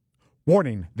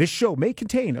Warning, this show may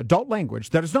contain adult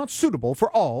language that is not suitable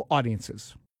for all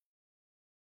audiences.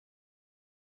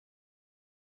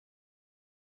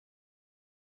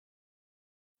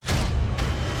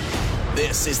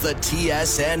 This is the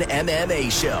TSN MMA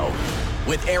Show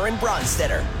with Aaron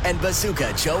Bronsteter and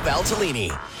Bazooka Joe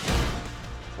Valtellini.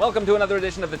 Welcome to another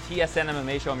edition of the TSN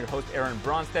MMA Show. I'm your host, Aaron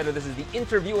Bronsteter. This is the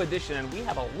interview edition, and we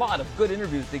have a lot of good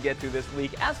interviews to get to this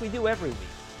week, as we do every week.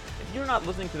 If you're not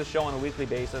listening to the show on a weekly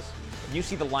basis, if you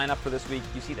see the lineup for this week,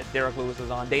 you see that Derek Lewis is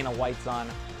on, Dana White's on,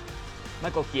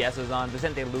 Michael Chiesa is on,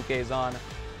 Vicente Luque is on,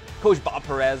 Coach Bob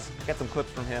Perez, get some clips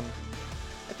from him.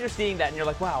 If you're seeing that and you're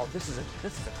like, wow, this is a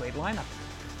great lineup,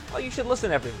 well, you should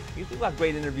listen every week. We have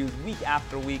great interviews week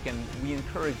after week, and we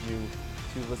encourage you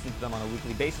to listen to them on a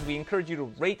weekly basis. We encourage you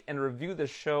to rate and review the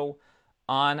show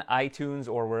on iTunes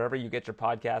or wherever you get your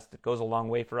podcast. It goes a long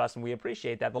way for us, and we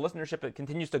appreciate that. The listenership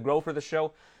continues to grow for the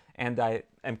show, and I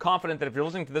am confident that if you're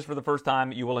listening to this for the first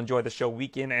time, you will enjoy the show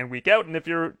week in and week out. And if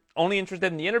you're only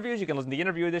interested in the interviews, you can listen to the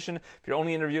interview edition. If you're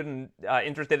only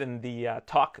interested in the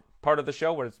talk part of the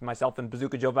show, where it's myself and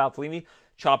Bazooka Joe Valtellini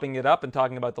chopping it up and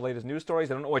talking about the latest news stories.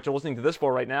 I don't know what you're listening to this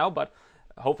for right now, but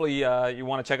hopefully you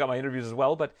want to check out my interviews as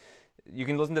well. But you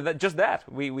can listen to that.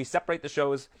 We separate the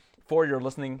shows for your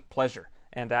listening pleasure.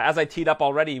 And as I teed up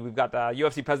already, we've got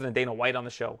UFC President Dana White on the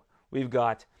show. We've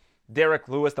got Derek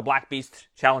Lewis, the Black Beast,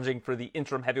 challenging for the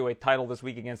interim heavyweight title this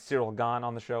week against Ciryl Gane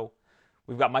on the show.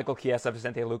 We've got Michael Chiesa,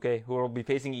 Vicente Luque, who will be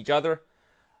facing each other.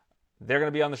 They're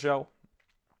going to be on the show.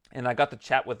 And I got to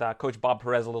chat with Coach Bob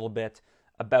Perez a little bit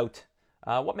about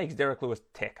what makes Derek Lewis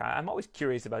tick. I'm always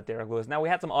curious about Derek Lewis. Now, we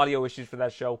had some audio issues for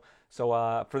that show,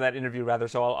 so for that interview rather.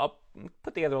 So I'll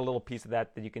put together a little piece of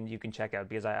that you can check out,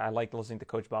 because I liked listening to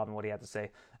Coach Bob and what he had to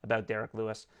say about Derek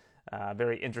Lewis.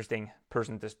 Very interesting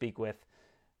person to speak with.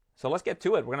 So let's get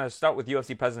to it. We're going to start with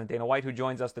UFC President Dana White, who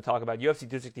joins us to talk about UFC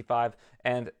 265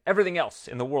 and everything else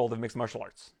in the world of mixed martial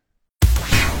arts.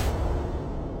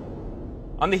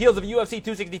 On the heels of UFC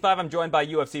 265, I'm joined by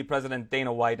UFC President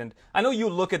Dana White, and I know you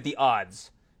look at the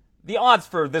odds. The odds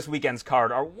for this weekend's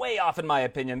card are way off, in my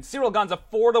opinion. Ciryl Gane's a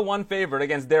 4-1 favorite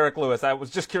against Derek Lewis. I was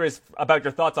just curious about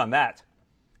your thoughts on that.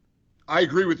 I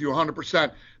agree with you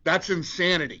 100%. That's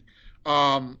insanity.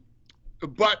 But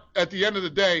at the end of the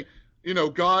day, you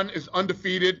know, Gane is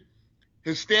undefeated.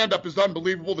 His stand-up is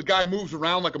unbelievable. The guy moves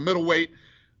around like a middleweight.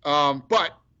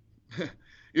 But,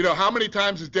 you know, how many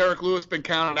times has Derek Lewis been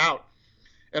counted out?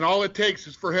 And all it takes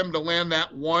is for him to land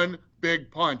that one big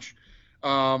punch.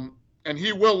 And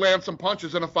he will land some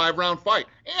punches in a 5-round fight.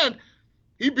 And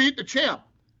he beat the champ.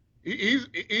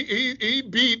 He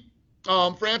beat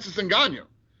Francis Ngannou.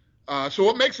 So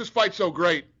what makes this fight so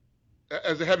great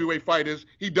as a heavyweight fight is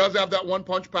he does have that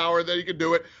one-punch power that he can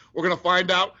do it. We're going to find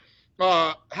out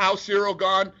how Ciryl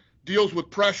Gane deals with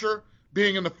pressure,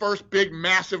 being in the first big,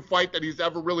 massive fight that he's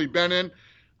ever really been in.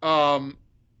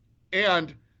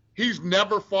 And he's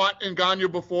never fought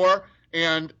Ngannou before,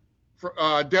 and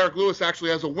Derek Lewis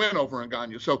actually has a win over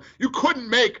Ngannou. So you couldn't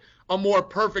make a more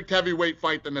perfect heavyweight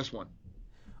fight than this one.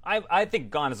 I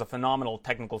think Gane is a phenomenal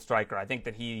technical striker. I think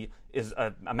that he is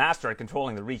a master at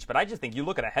controlling the reach. But I just think you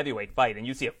look at a heavyweight fight and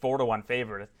you see a 4-1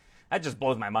 favorite. That just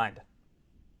blows my mind.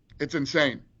 It's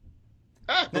insane.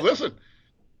 But listen,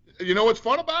 you know what's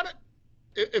fun about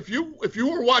it? If you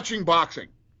were watching boxing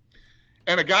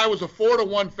and a guy was a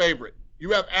 4-1 favorite,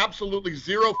 you have absolutely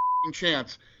zero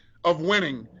chance of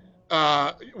winning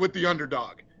with the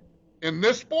underdog. In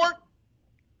this sport,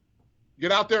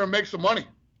 get out there and make some money.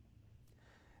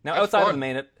 Now, outside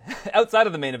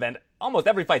of the main event, almost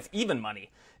every fight's even money.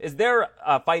 Is there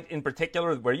a fight in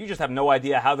particular where you just have no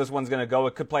idea how this one's going to go?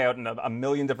 It could play out in a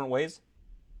million different ways.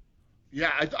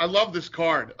 Yeah, I love this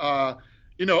card.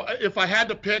 You know, if I had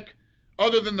to pick,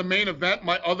 other than the main event,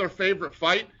 my other favorite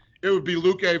fight, it would be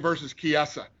Luque versus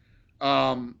Chiesa.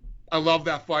 I love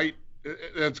that fight.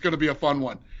 It's going to be a fun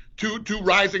one. Two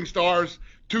rising stars,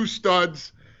 two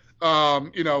studs.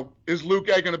 You know, is Luque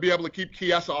going to be able to keep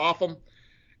Chiesa off him?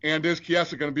 And is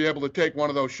Chiesa going to be able to take one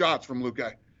of those shots from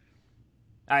Luque?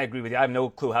 I agree with you. I have no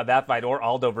clue how that fight or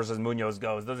Aldo versus Munoz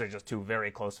goes. Those are just two very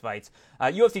close fights.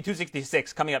 UFC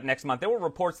 266 coming up next month. There were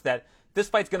reports that this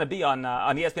fight's going to be on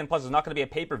ESPN Plus. It's not going to be a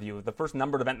pay-per-view, the first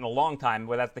numbered event in a long time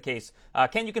where that's the case.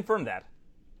 Can you confirm that?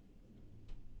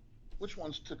 Which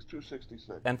one's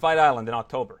 266? And Fight Island in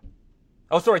October.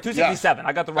 Oh, sorry, 267. Yes.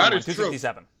 I got the wrong one.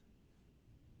 267.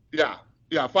 True.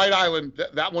 Yeah. Fight Island,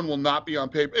 that one will not be on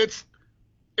paper.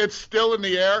 It's still in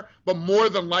the air, but more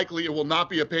than likely it will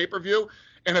not be a pay-per-view.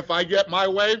 And if I get my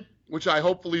way, which I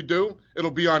hopefully do,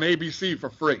 it'll be on ABC for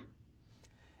free.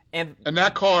 And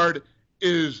that card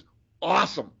is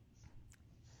awesome.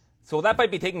 So that might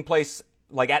be taking place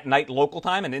like at night local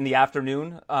time and in the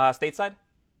afternoon stateside?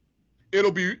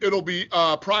 It'll be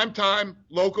prime time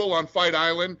local on Fight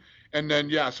Island, and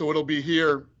then so it'll be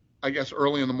here, I guess,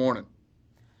 early in the morning.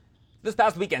 This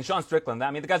past weekend, Sean Strickland, I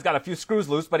mean, the guy's got a few screws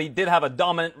loose, but he did have a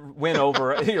dominant win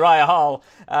over Uriah Hall.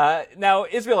 Now,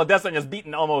 Israel Adesanya's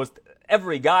beaten almost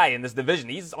every guy in this division.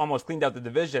 He's almost cleaned out the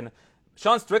division.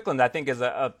 Sean Strickland, I think, is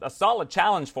a solid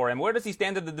challenge for him. Where does he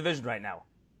stand in the division right now?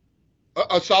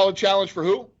 A solid challenge for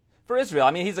who? For Israel.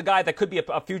 I mean, he's a guy that could be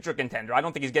a future contender. I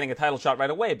don't think he's getting a title shot right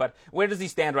away, but where does he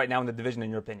stand right now in the division, in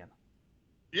your opinion?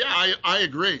 Yeah, I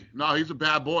agree. No, he's a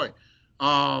bad boy.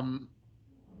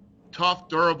 Tough,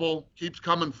 durable, keeps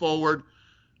coming forward,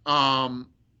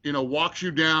 walks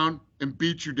you down and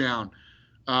beats you down.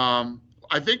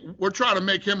 I think we're trying to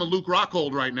make him a Luke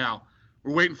Rockhold right now.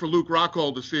 We're waiting for Luke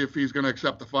Rockhold to see if he's going to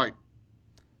accept the fight.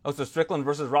 Oh, so Strickland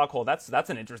versus Rockhold. That's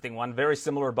an interesting one. Very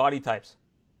similar body types.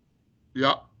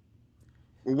 Yeah.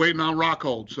 We're waiting on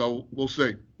Rockhold, so we'll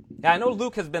see. Yeah, I know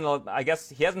Luke has been, I guess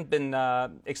he hasn't been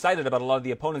excited about a lot of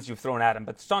the opponents you've thrown at him,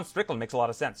 but Sean Strickland makes a lot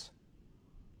of sense.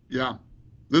 Yeah.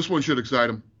 This one should excite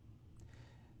him.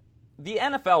 The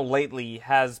NFL lately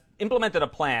has implemented a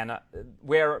plan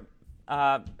where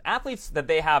athletes that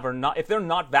they have are not, if they're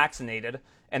not vaccinated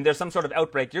and there's some sort of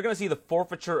outbreak, you're going to see the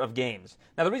forfeiture of games.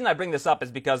 Now, the reason I bring this up is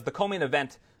because the co-main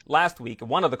event last week,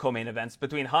 one of the co-main events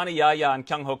between Hani Yahya and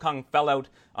Kyung Ho Kang, fell out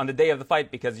on the day of the fight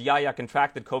because Yahya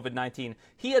contracted COVID-19.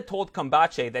 He had told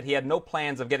Kambache that he had no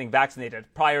plans of getting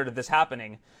vaccinated prior to this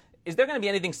happening. Is there going to be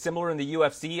anything similar in the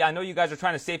UFC? I know you guys are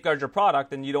trying to safeguard your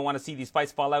product and you don't want to see these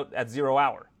fights fall out at 0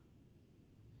 hour.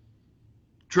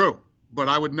 True, but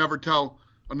I would never tell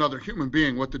another human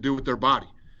being what to do with their body.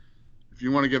 If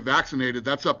you want to get vaccinated,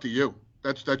 that's up to you.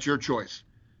 That's your choice.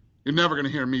 You're never going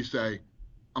to hear me say,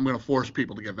 I'm going to force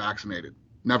people to get vaccinated.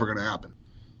 Never going to happen.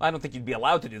 I don't think you'd be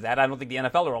allowed to do that. I don't think the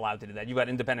NFL are allowed to do that. You've got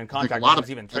independent contractors.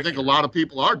 I think a lot of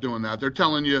people are doing that. They're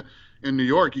telling you in New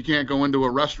York you can't go into a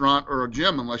restaurant or a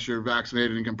gym unless you're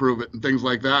vaccinated and can prove it and things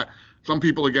like that. Some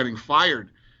people are getting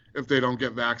fired if they don't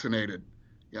get vaccinated.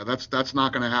 Yeah, that's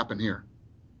not going to happen here.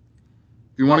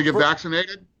 If you want to get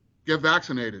vaccinated, get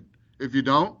vaccinated. If you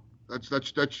don't,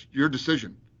 that's your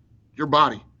decision, your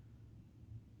body.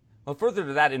 Well, further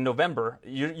to that, in November,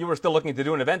 you were still looking to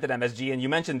do an event at MSG, and you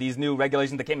mentioned these new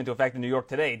regulations that came into effect in New York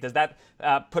today. Does that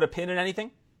put a pin in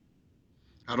anything?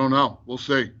 I don't know. We'll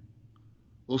see.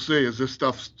 We'll see as this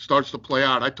stuff starts to play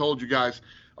out. I told you guys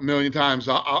a million times,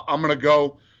 I'm going to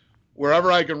go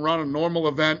wherever I can run a normal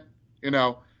event. You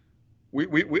know,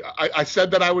 I said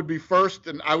that I would be first,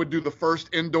 and I would do the first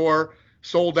indoor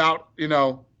sold out,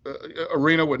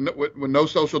 arena with no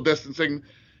social distancing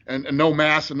and no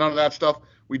masks and none of that stuff.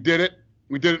 We did it.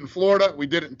 We did it in Florida. We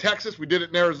did it in Texas. We did it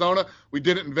in Arizona. We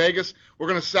did it in Vegas. We're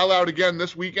going to sell out again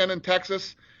this weekend in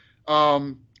Texas.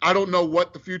 I don't know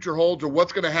what the future holds or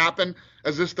what's going to happen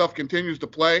as this stuff continues to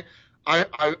play.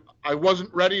 I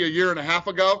wasn't ready a year and a half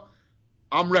ago.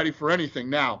 I'm ready for anything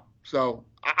now. So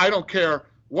I don't care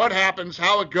what happens,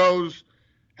 how it goes,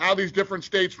 how these different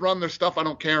states run their stuff. I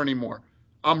don't care anymore.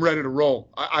 I'm ready to roll.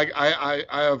 I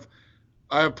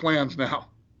have plans now.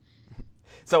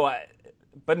 So,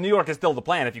 but New York is still the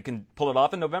plan if you can pull it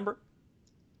off in November?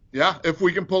 Yeah, if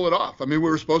we can pull it off. I mean, we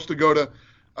were supposed to go to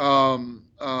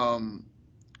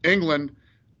England,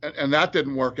 and that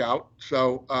didn't work out.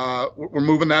 So we're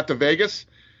moving that to Vegas.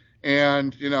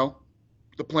 And,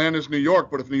 the plan is New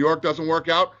York. But if New York doesn't work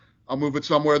out, I'll move it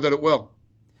somewhere that it will.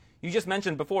 You just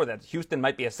mentioned before that Houston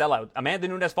might be a sellout. Amanda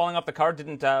Nunes falling off the card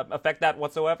didn't affect that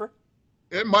whatsoever?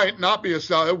 It might not be a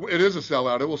sellout. It is a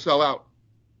sellout. It will sell out.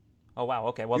 Oh, wow.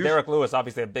 Okay. Well, Derek Lewis,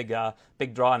 obviously a big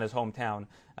draw in his hometown.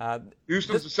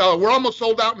 Houston's a sellout. We're almost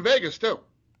sold out in Vegas, too.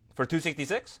 For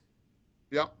 266?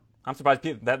 Yeah. I'm surprised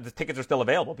that the tickets are still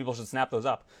available. People should snap those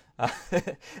up.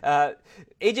 AJ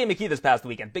McKee this past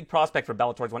weekend, big prospect for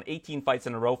Bellator. He's won 18 fights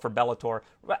in a row for Bellator.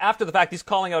 After the fact, he's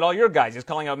calling out all your guys. He's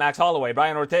calling out Max Holloway,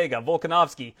 Brian Ortega,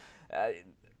 Volkanovski.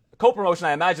 Co-promotion,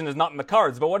 I imagine, is not in the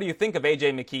cards. But what do you think of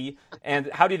AJ McKee,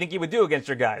 and how do you think he would do against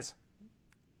your guys?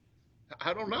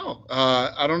 I don't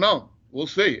know. We'll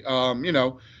see.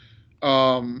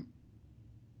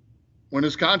 When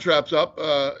his contract's up,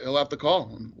 he'll have to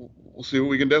call, and we'll see what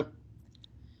we can do.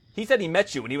 He said he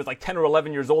met you when he was like 10 or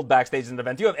 11 years old backstage in an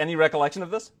event. Do you have any recollection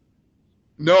of this?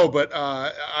 No, but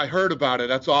I heard about it.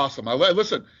 That's awesome.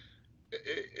 Listen,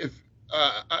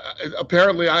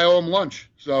 apparently I owe him lunch,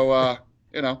 so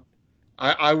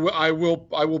I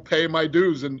will pay my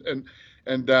dues and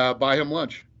buy him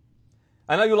lunch.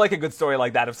 I know you like a good story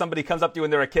like that. If somebody comes up to you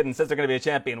when they're a kid and says they're going to be a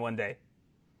champion one day.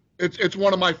 It's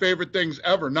one of my favorite things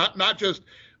ever. Not just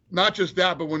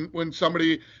that, but when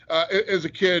somebody is a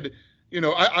kid,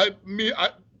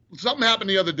 Something happened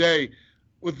the other day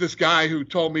with this guy who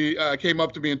came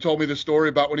up to me and told me the story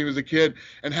about when he was a kid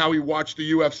and how he watched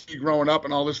the UFC growing up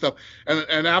and all this stuff.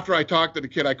 And after I talked to the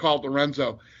kid, I called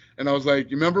Lorenzo and I was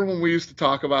like, you remember when we used to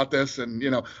talk about this? And,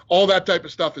 all that type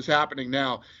of stuff is happening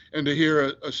now. And to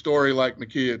hear a story like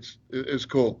McKee, is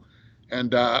cool.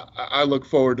 And I look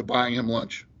forward to buying him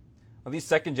lunch. Well, these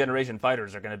second-generation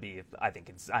fighters are going to be,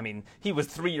 he was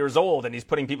 3 years old and he's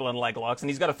putting people in leg locks, and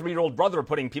he's got a 3-year-old brother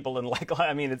putting people in leg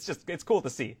locks. It's cool to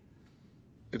see.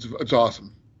 It's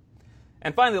awesome.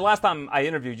 And finally, the last time I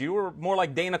interviewed you, you were more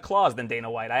like Dana Claus than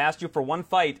Dana White. I asked you for one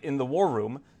fight in the War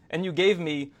Room, and you gave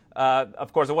me,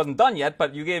 of course it wasn't done yet,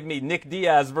 but you gave me Nick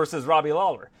Diaz versus Robbie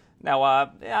Lawler. Now,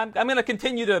 I'm going to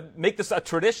continue to make this a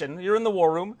tradition. You're in the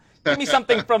War Room. Give me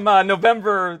something from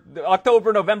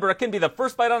October, November. It can be the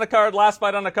first fight on the card, last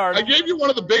fight on the card. I gave you one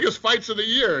of the biggest fights of the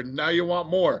year, and now you want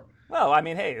more. Well,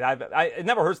 hey, it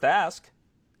never hurts to ask.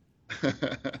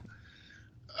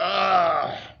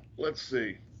 Let's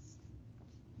see.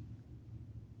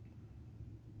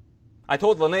 I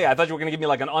told Lene I thought you were going to give me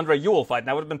like an Andre Ewell fight, and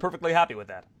I would have been perfectly happy with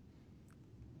that.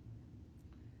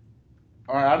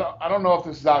 All right, I don't know if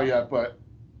this is out yet, but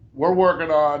we're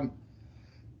working on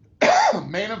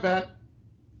main event,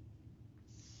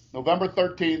 November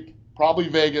 13th, probably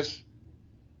Vegas.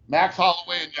 Max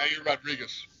Holloway and Yair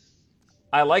Rodriguez.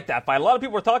 I like that fight. A lot of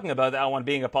people were talking about that one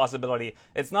being a possibility.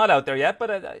 It's not out there yet,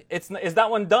 but is that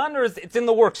one done, or is it's in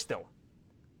the works still?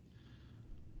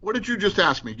 What did you just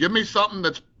ask me? Give me something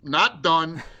that's not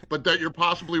done, but that you're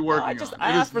possibly working on.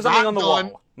 I asked for something on the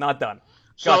wall. Not done.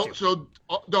 So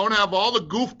don't have all the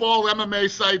goofball MMA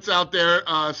sites out there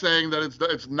saying that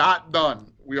it's not done.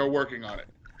 We are working on it.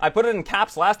 I put it in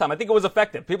caps last time. I think it was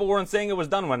effective. People weren't saying it was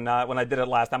done when I did it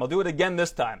last time. I'll do it again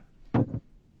this time.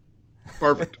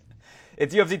 Perfect.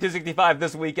 It's UFC 265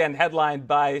 this weekend, headlined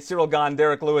by Cyril Gane,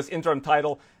 Derek Lewis, interim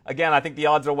title. Again, I think the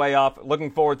odds are way off. Looking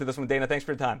forward to this one, Dana. Thanks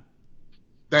for your time.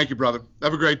 Thank you, brother.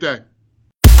 Have a great day.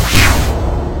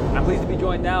 I'm pleased to be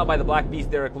joined now by the Black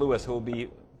Beast, Derek Lewis, who will be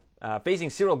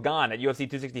facing Cyril Gane at UFC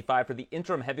 265 for the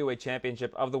interim heavyweight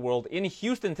championship of the world in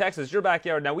Houston, Texas, your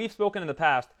backyard. Now, we've spoken in the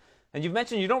past, and you've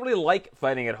mentioned you don't really like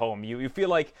fighting at home. You feel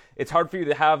like it's hard for you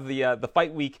to have the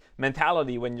fight week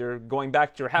mentality when you're going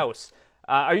back to your house.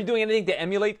 Are you doing anything to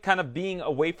emulate kind of being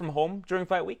away from home during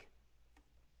fight week?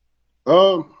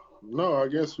 No, I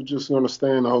guess we're just going to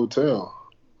stay in the hotel.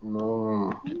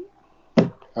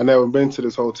 I never been to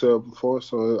this hotel before,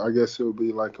 so I guess it'll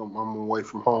be like I'm away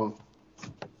from home.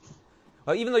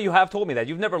 Well, even though you have told me that,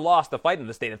 you've never lost a fight in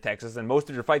the state of Texas, and most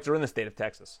of your fights are in the state of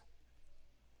Texas.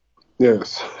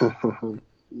 Yes.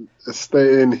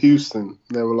 Stay in Houston.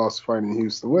 Never lost a fight in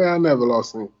Houston. Well, I never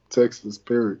lost in Texas,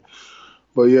 period.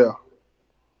 But, yeah.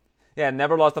 Yeah,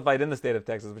 never lost a fight in the state of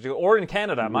Texas. Or in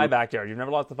Canada, my backyard. You've never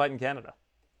lost a fight in Canada.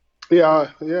 Yeah,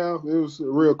 it was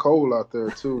real cold out there,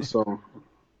 too, so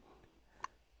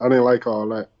I didn't like all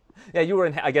that. Yeah, you were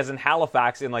in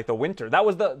Halifax in like the winter. That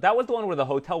was the one where the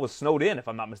hotel was snowed in, if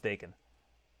I'm not mistaken.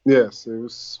 Yes, it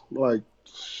was like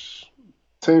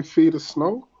 10 feet of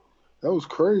snow. That was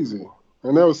crazy.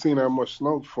 I never seen that much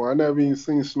snow before. I never even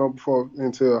seen snow before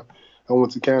until I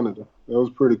went to Canada. That was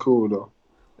pretty cool, though.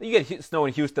 You get snow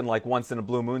in Houston like once in a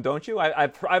blue moon, don't you?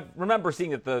 I remember seeing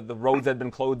that the roads had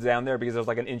been closed down there because there was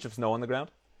like an inch of snow on the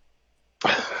ground.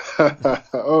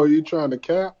 Oh, you trying to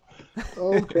cap?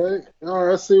 Okay. All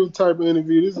right, I see what type of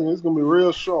interview this is. It's going to be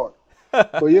real short.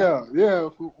 But, yeah,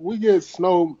 we get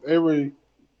snow every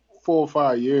 4 or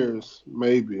 5 years,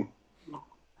 maybe.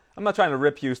 I'm not trying to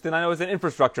rip Houston. I know it's an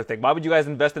infrastructure thing. Why would you guys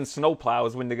invest in snow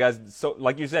plows when the guys,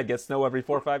 like you said, get snow every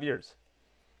 4 or 5 years?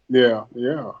 Yeah.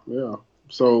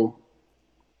 So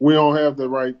we don't have the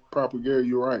right proper gear.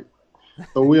 You're right.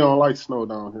 So we don't like snow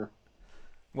down here.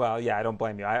 Well, yeah, I don't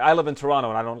blame you. I live in Toronto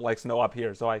and I don't like snow up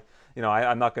here, so I'm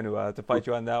not going to fight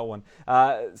you on that one.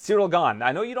 Cyril Gane,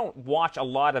 I know you don't watch a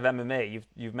lot of MMA.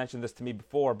 You've mentioned this to me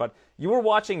before, but you were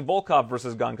watching Volkov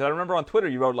versus Gane because I remember on Twitter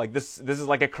you wrote like this is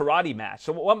like a karate match.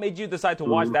 So what made you decide to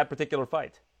watch that particular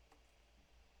fight?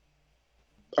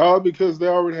 Because they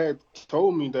already had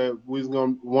told me that we was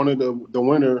gonna the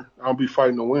winner. I'll be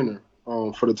fighting the winner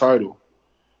for the title,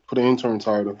 for the interim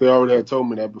title. They already had told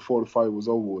me that before the fight was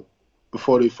over with,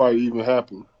 before the fight even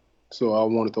happened. So I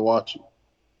wanted to watch it.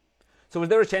 So was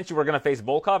there a chance you were going to face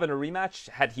Volkov in a rematch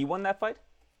had he won that fight?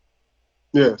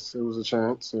 Yes, it was a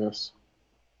chance, yes.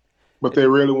 But they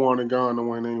really wanted Gane to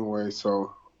win anyway,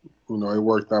 so, it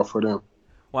worked out for them.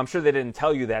 Well, I'm sure they didn't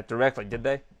tell you that directly, did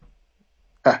they?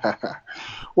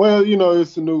 Well,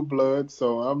 it's the new blood,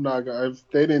 so I'm not going to. If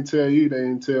they didn't tell you, they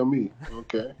didn't tell me.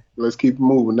 Okay, let's keep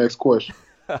moving. Next question.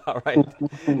 All right.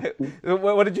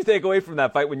 What did you take away from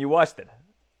that fight when you watched it?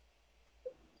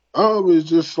 It was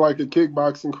just like a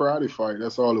kickboxing karate fight.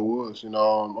 That's all it was.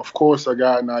 Of course, a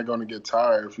guy not going to get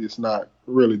tired if he's not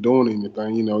really doing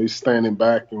anything. He's standing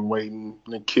back and waiting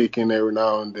and kicking every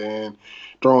now and then,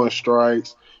 throwing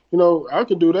strikes. I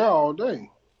could do that all day.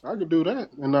 I could do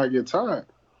that and not get tired.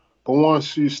 But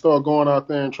once you start going out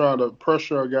there and try to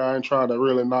pressure a guy and try to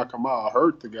really knock him out,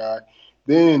 hurt the guy,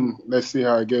 then let's see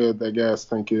how good that gas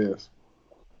tank is.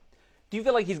 Do you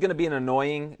feel like he's going to be an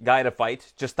annoying guy to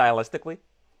fight, just stylistically?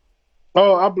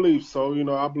 Oh, I believe so.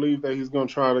 I believe that he's going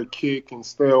to try to kick and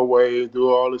stay away, do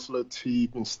all this little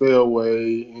teep and stay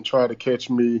away and try to catch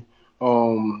me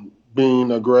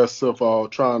being aggressive or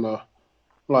trying to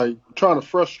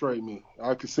frustrate me.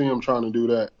 I could see him trying to do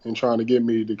that and trying to get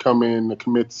me to come in to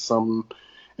commit to something,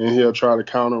 and he'll try to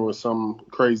counter with some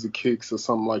crazy kicks or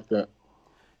something like that.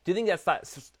 Do you think that,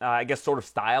 sort of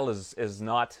style is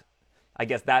not,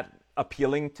 that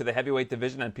appealing to the heavyweight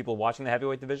division and people watching the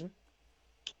heavyweight division?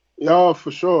 Yeah, for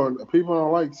sure. People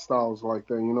don't like styles like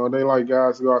that. They like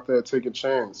guys to go out there and take a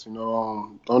chance.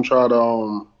 Don't try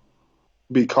to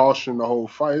be caution the whole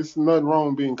fight. It's nothing wrong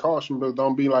with being caution, but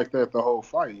don't be like that the whole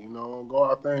fight. Go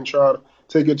out there and try to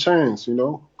take a chance.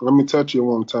 Let me touch you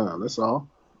one time. That's all.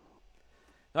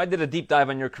 I did a deep dive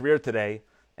on your career today,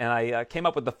 and I came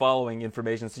up with the following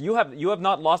information. So you have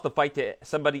not lost a fight to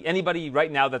anybody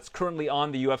right now that's currently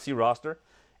on the UFC roster.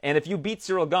 And if you beat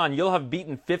Cyril Gane, you'll have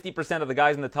beaten 50% of the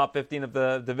guys in the top 15 of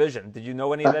the division. Did you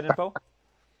know any of that info?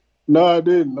 No, I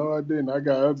didn't. I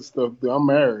got other stuff to do. I'm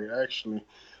married, actually.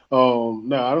 No,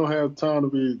 I don't have time to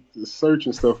be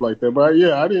searching stuff like that. But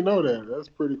yeah, I didn't know that. That's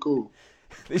pretty cool.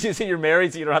 Did you say you're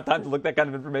married so you don't have time to look that kind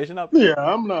of information up? Yeah,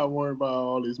 I'm not worried about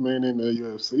all these men in the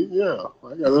UFC. Yeah,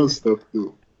 I got other stuff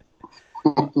to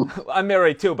do. I'm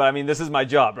married too, but this is my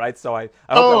job, right? So I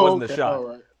hope that wasn't a shot. All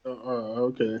right.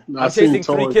 Okay. I'm chasing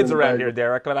 3 kids around here,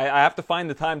 Derek, but I have to find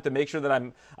the time to make sure that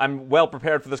I'm well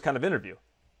prepared for this kind of interview.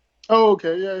 Oh,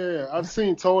 okay. Yeah. I've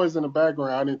seen toys in the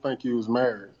background. I didn't think you was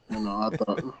married. I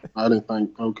didn't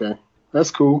think. Okay, that's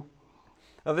cool.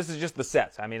 No, this is just the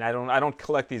set. I don't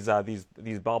collect these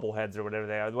bobbleheads or whatever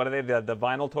they are. What are they? The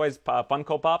vinyl toys,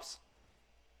 Funko Pops?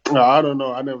 No, I don't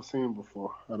know. I never seen them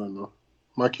before. I don't know.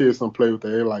 My kids don't play with they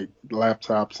like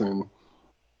laptops and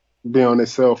be on their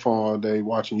cell phone all day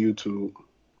watching YouTube.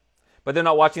 But they're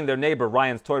not watching their neighbor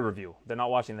Ryan's toy review. They're not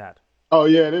watching that. Oh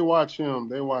yeah, they watch him.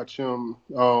 They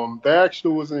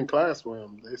actually was in class with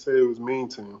him. They said it was mean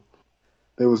to him.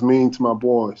 They was mean to my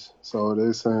boys. So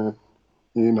they saying,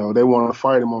 they want to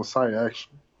fight him on site.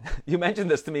 Actually, you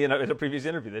mentioned this to me in a previous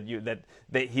interview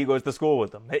that he goes to school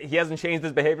with them. He hasn't changed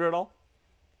his behavior at all.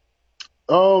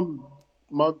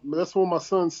 That's what my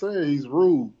son said. He's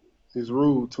rude. He's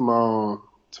rude to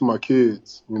my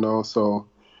kids, so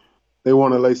they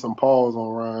want to lay some paws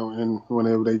on Ryan and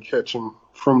whenever they catch him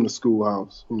from the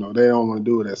schoolhouse. They don't want to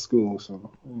do it at school,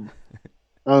 so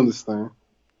I understand.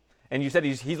 And you said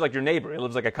he's like your neighbor. He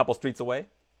lives like a couple streets away?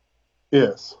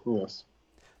 Yes.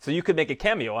 So you could make a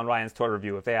cameo on Ryan's toy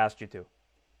review if they asked you to.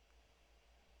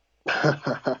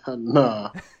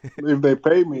 Nah. If they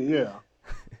pay me, yeah.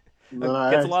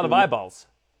 Gets a lot of eyeballs.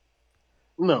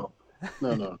 No.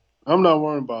 I'm not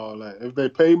worried about all that. If they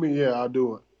pay me, yeah, I'll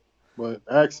do it. But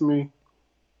ask me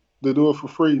to do it for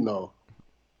free, no.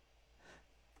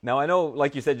 Now, I know,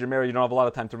 like you said, you're married. You don't have a lot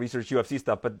of time to research UFC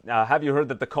stuff. But have you heard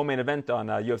that the co-main event on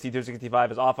UFC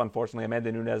 265 is off, unfortunately?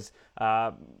 Amanda Nunes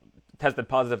tested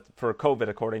positive for COVID,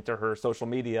 according to her social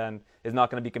media, and is not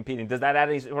going to be competing. Does that add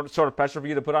any sort of pressure for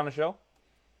you to put on a show?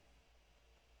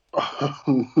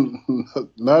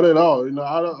 Not at all.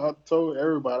 I told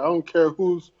everybody, I don't care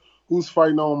who's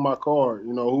fighting on my card,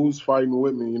 who's fighting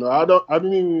with me. I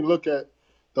didn't even look at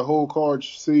the whole card to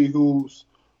see who's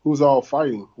all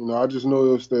fighting. I just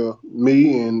know it was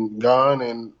me and Gane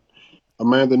and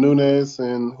Amanda Nunes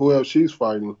and who else she's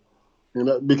fighting.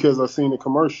 Because I seen the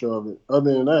commercial of it.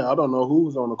 Other than that, I don't know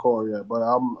who's on the card yet. But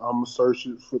I'm gonna search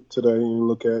it for today and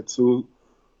look at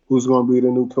who's gonna be the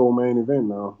new co-main event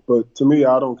now. But to me,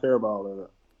 I don't care about all of that.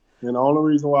 And the only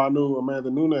reason why I knew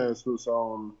Amanda Nunes was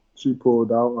she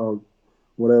pulled out or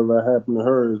whatever happened to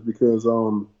her is because I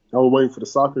was waiting for the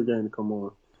soccer game to come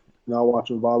on. And I was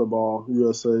watching volleyball,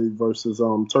 USA versus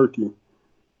Turkey.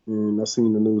 And I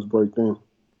seen the news break then.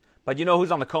 But you know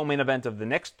who's on the co-main event of the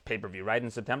next pay-per-view, right, in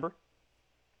September?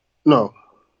 No.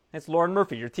 It's Lauren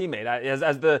Murphy, your teammate.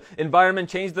 Has the environment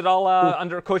changed at all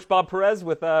under Coach Bob Perez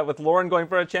with Lauren going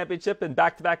for a championship in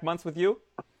back-to-back months with you?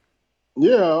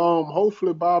 Yeah,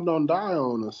 hopefully Bob don't die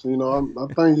on us.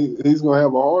 I think he's going to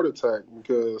have a heart attack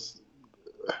because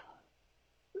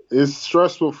it's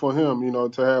stressful for him,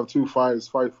 to have two fights,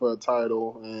 fight for a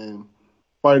title, and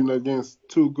fighting against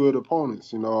two good opponents.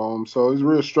 So it's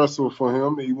real stressful for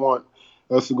him. He want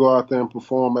us to go out there and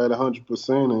perform at 100%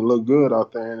 and look good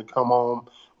out there and come home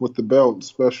with the belt,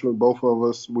 especially both of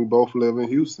us. We both live in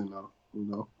Houston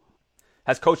now.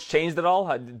 Has Coach changed at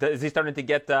all? Is he starting to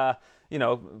get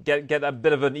get a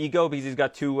bit of an ego because he's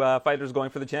got two fighters going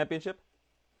for the championship?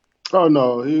 Oh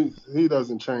no, he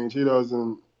doesn't change. He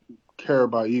doesn't care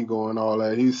about ego and all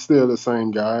that. He's still the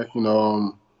same guy.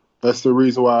 That's the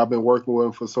reason why I've been working with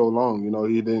him for so long.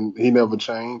 He never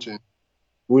changed, and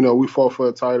we fought for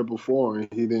a title before, and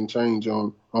he didn't change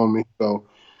on me. So,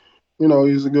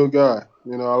 he's a good guy.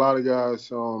 A lot of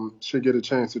guys should get a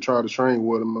chance to try to train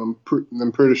with him.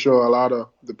 I'm pretty sure a lot of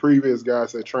the previous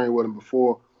guys that trained with him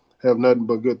before have nothing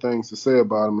but good things to say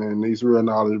about him, and he's real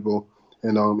knowledgeable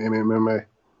in MMA.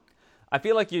 I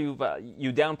feel like you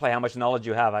downplay how much knowledge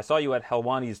you have. I saw you at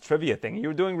Helwani's trivia thing. You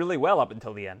were doing really well up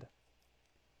until the end.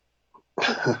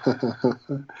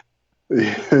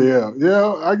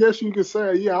 Yeah. I guess you could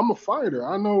say, yeah, I'm a fighter.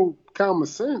 I know common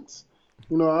sense.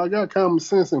 I got common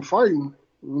sense in fighting.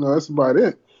 That's about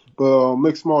it. But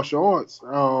mixed martial arts,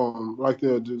 like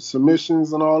the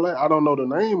submissions and all that, I don't know the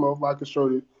name of. I can show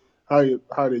you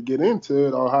how to get into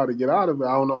it or how to get out of it.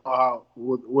 I don't know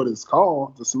what it's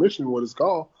called, the submission, what it's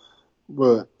called.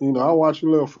 But, I watch a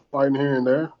little fighting here and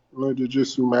there, little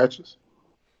jiu-jitsu matches.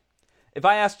 If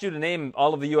I asked you to name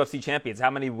all of the UFC champions, how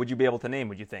many would you be able to name,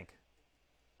 would you think?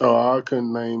 Oh, I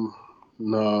couldn't name,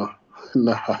 nah.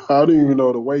 I don't even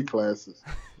know the weight classes.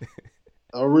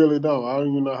 I really don't. I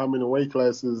don't even know how many weight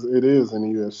classes it is in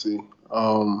the UFC.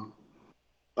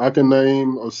 I can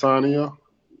name Osania.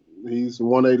 He's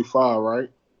 185, right?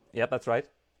 Yep, that's right.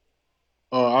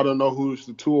 I don't know who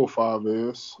the 205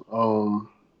 is.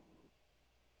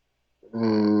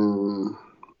 And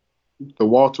the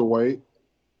welterweight,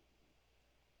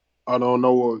 I don't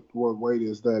know what weight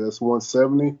is that. That's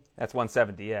 170? That's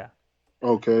 170, yeah.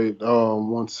 Okay,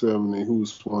 170.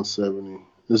 Who's 170?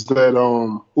 Is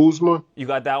that Usman? You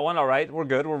got that one? All right, we're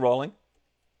good. We're rolling.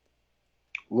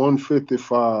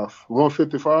 155.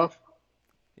 155?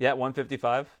 Yeah,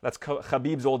 155. That's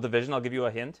Khabib's old division. I'll give you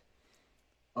a hint.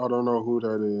 I don't know who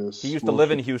that is. He used to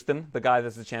live in Houston, the guy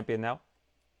that's the champion now.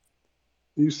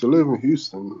 He used to live in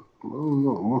Houston. I don't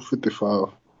know. 155.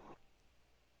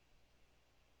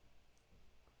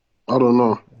 I don't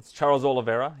know. It's Charles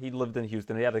Oliveira. He lived in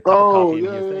Houston. He had a cup of coffee in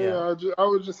Houston. Yeah. I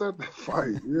was just at that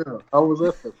fight. Yeah, I was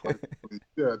at that fight.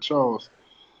 Yeah, Charles.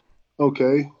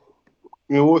 Okay.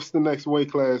 And what's the next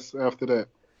weight class after that?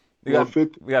 We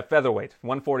got featherweight,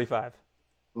 145.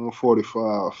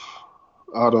 145.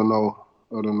 I don't know.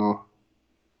 All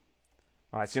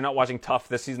right, so you're not watching Tough.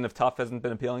 This season of Tough hasn't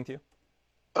been appealing to you?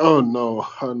 Oh, no.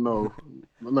 I know.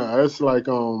 Nah, it's like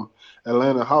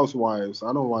Atlanta Housewives.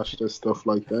 I don't watch that stuff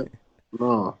like that.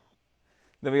 No.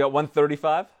 Then we got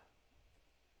 135.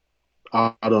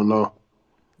 I don't know.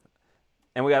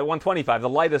 And we got 125, the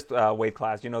lightest weight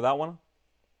class. You know that one?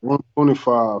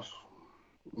 125.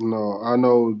 No, I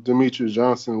know Demetrius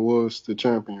Johnson was the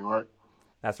champion, right?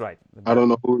 That's right. I don't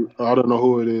know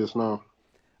who it is now.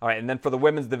 All right, and then for the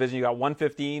women's division, you got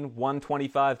 115,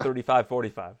 125, 35,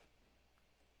 45.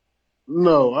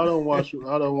 No, I don't watch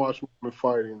women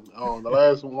fighting. The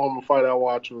last woman fight I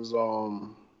watched was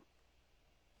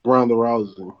Ronda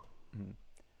Rousey.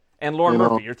 And Lauren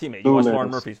Murphy, your teammate. You watch Lauren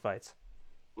Murphy's fights.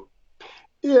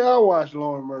 Yeah, I watch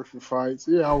Lauren Murphy fights.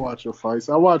 Yeah, I watch her fights.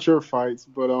 I watch her fights,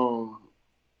 but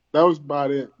that was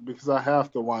about it because I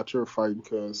have to watch her fight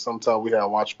because sometimes we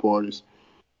have watch parties.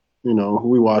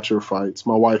 We watch her fights.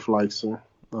 My wife likes her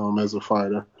as a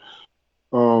fighter.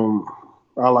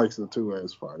 I like her too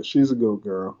as a fighter. She's a good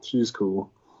girl. She's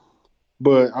cool.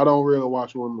 But I don't really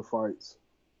watch women fights.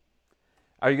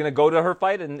 Are you going to go to her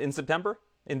fight in September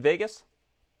in Vegas?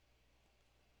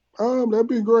 That'd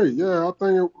be great. Yeah, I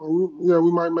think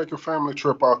we might make a family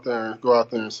trip out there and go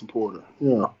out there and support her.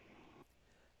 Yeah.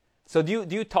 So do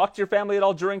you talk to your family at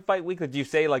all during fight week? Do you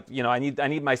say I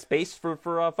need my space for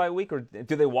fight week, or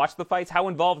do they watch the fights? How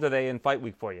involved are they in fight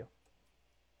week for you?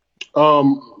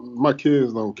 My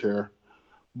kids don't care,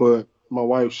 but my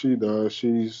wife, she does.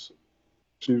 She's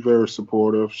very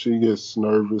supportive. She gets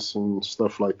nervous and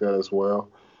stuff like that as well.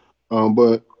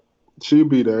 But she'll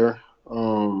be there.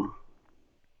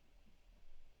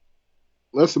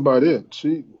 That's about it.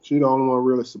 She the only one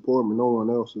really support me. No one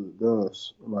else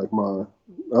does. Like my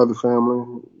other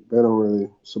family, they don't really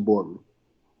support me.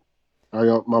 I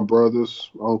got my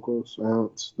brothers, uncles,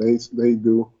 aunts. They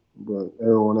do, but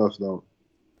everyone else don't.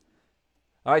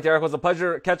 All right, Derek, it was a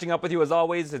pleasure catching up with you as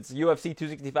always. It's UFC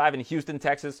 265 in Houston,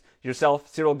 Texas. Yourself,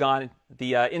 Cyril Gane,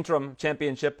 the interim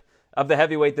championship of the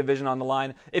heavyweight division on the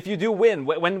line. If you do win,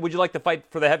 when would you like to fight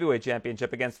for the heavyweight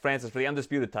championship against Francis for the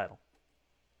undisputed title?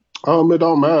 It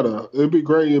don't matter. It'd be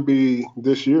great. It'd be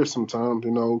this year sometime.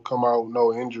 Come out with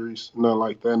no injuries, nothing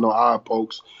like that, no eye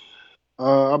pokes.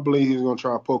 I believe he's gonna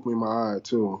try to poke me in my eye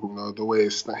too. The way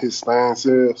his stance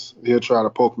is, he'll try to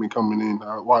poke me coming in.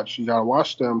 You gotta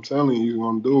watch that. I'm telling you, he's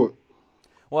gonna do it.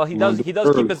 Well, he does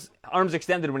keep his arms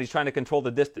extended when he's trying to control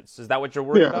the distance. Is that what you're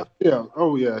worried about? Yeah.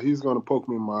 Oh, yeah. He's going to poke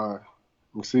me in my eye.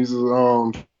 He's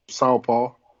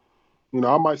southpaw.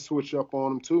 I might switch up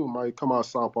on him, too. Might come out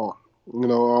southpaw.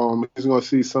 He's going to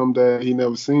see something that he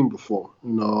never seen before.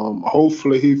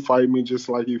 Hopefully he fight me just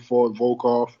like he fought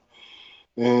Volkov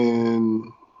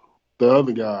and the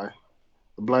other guy,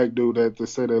 the black dude that they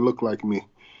say they look like me. I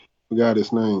forgot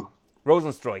his name.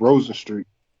 Rosenstreich.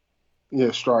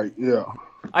 Yeah, Strike. Yeah.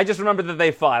 I just remember that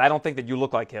they fought. I don't think that you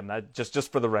look like him.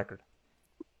 Just for the record.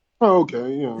 Oh,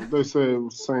 okay. They say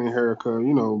same haircut.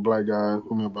 Black guy.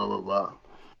 Blah blah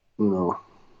blah.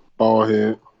 Bald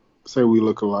head. Say we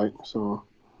look alike. So.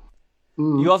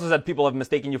 You also said people have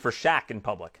mistaken you for Shaq in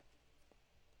public.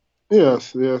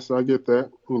 Yes, I get that.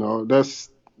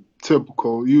 That's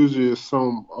typical. Usually it's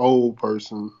some old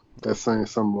person that's saying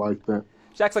something like that.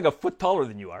 Shaq's like a foot taller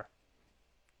than you are.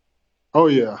 Oh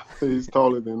yeah, he's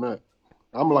taller than that.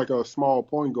 I'm like a small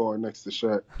point guard next to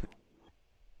Shaq.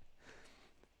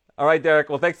 All right, Derek.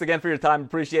 Well, thanks again for your time.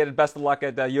 Appreciate it. Best of luck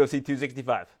at UFC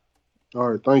 265. All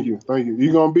right, thank you.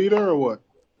 You gonna be there or what?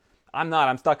 I'm not.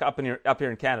 I'm stuck up here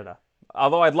in Canada.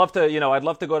 Although I'd love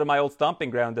to go to my old stomping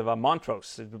ground of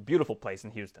Montrose. It's a beautiful place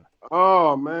in Houston.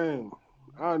 Oh man,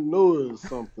 I knew it was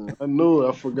something. I knew it.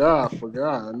 I forgot.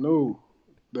 I knew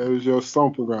that was your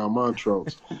stomping ground,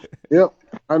 Montrose. Yep,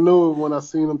 I knew it when I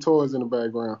seen them toys in the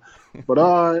background. But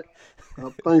all right,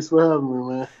 thanks for having me,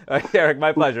 man. All right, Derek,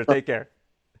 my pleasure. Take care.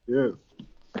 Yes.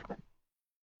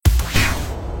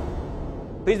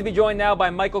 Pleased to be joined now by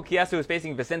Michael Chiesa, who is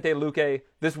facing Vicente Luque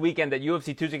this weekend at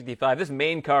UFC 265. This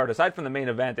main card, aside from the main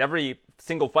event, every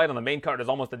single fight on the main card is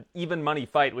almost an even money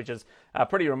fight, which is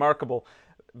pretty remarkable.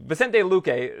 Vicente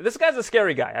Luque, this guy's a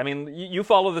scary guy. I mean, you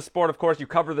follow the sport, of course. You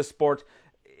cover the sport.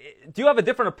 Do you have a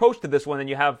different approach to this one than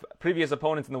you have previous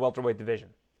opponents in the welterweight division?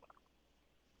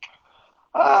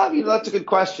 That's a good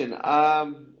question.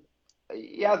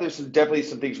 There's definitely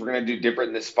some things we're going to do different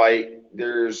in this fight.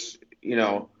 There's,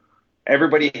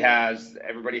 everybody has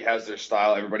their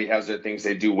style. Everybody has their things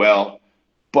they do well.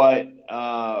 But,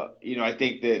 I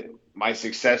think that my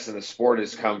success in the sport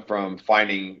has come from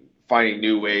finding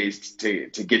new ways to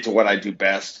get to what I do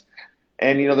best.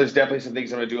 And, there's definitely some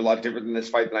things I'm going to do a lot different in this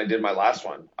fight than I did in my last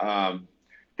one.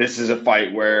 This is a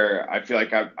fight where I feel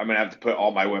like I'm going to have to put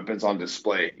all my weapons on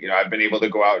display. I've been able to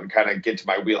go out and kind of get to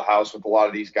my wheelhouse with a lot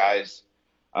of these guys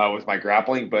with my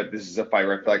grappling, but this is a fight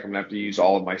where I feel like I'm going to have to use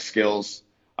all of my skills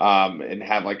and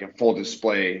have like a full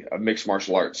display of mixed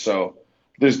martial arts. So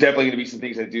there's definitely going to be some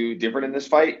things I do different in this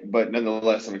fight, but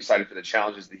nonetheless, I'm excited for the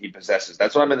challenges that he possesses.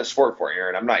 That's what I'm in the sport for,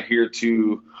 Aaron. I'm not here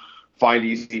to find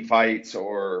easy fights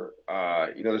or,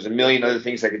 there's a million other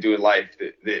things I could do in life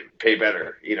that pay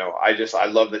better. I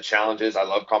love the challenges. I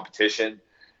love competition.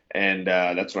 And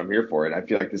that's what I'm here for. And I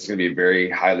feel like this is going to be a very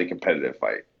highly competitive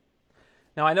fight.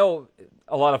 Now, I know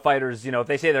a lot of fighters, if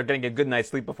they say they're getting a good night's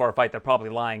sleep before a fight, they're probably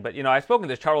lying. But, I've spoken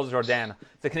to Charles Jourdain,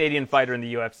 the Canadian fighter in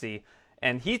the UFC,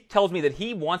 and he tells me that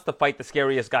he wants to fight the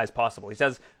scariest guys possible. He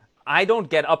says, I don't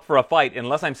get up for a fight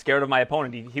unless I'm scared of my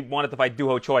opponent. He wanted to fight Doo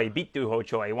Ho Choi. He beat Doo Ho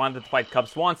Choi. He wanted to fight Cub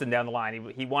Swanson down the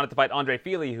line. He wanted to fight Andre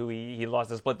Fili, who he lost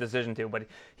a split decision to. But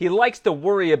he likes to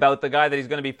worry about the guy that he's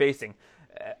going to be facing.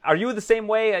 Are you the same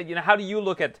way? How do you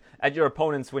look at your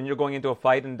opponents when you're going into a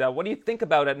fight? And what do you think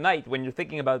about at night when you're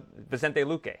thinking about Vicente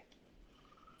Luque?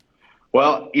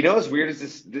 Well, as weird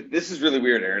as this is really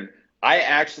weird, Aaron. I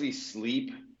actually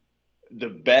sleep the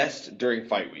best during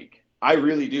fight week. I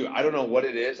really do. I don't know what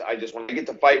it is. I just, when I get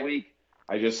to fight week,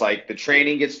 I just like the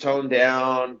training gets toned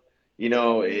down.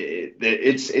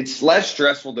 It's less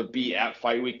stressful to be at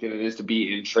fight week than it is to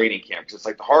be in training camp. Because it's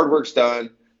like the hard work's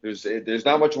done. There's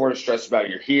not much more to stress about.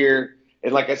 You're here.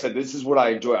 And like I said, this is what I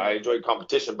enjoy. I enjoy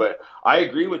competition. But I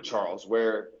agree with Charles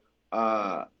where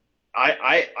I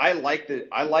like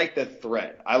the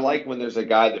threat. I like when there's a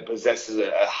guy that possesses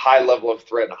a high level of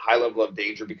threat and a high level of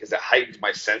danger because it heightens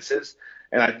my senses.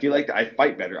 And I feel like I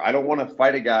fight better. I don't want to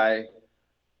fight a guy,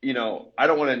 I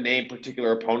don't want to name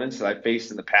particular opponents that I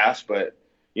faced in the past, but,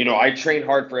 I train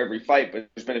hard for every fight, but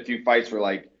there's been a few fights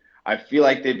where I feel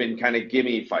like they've been kind of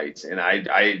gimme fights and I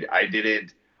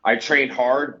I trained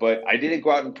hard, but I didn't go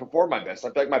out and perform my best.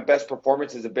 I feel like my best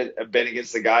performances have been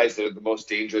against the guys that are the most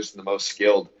dangerous and the most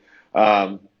skilled.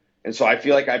 And so I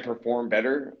feel like I perform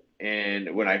better.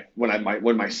 And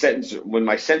when my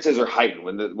senses are heightened,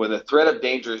 when the threat of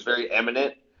danger is very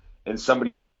imminent, and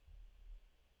somebody.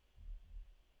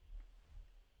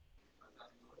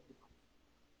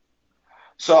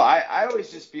 So I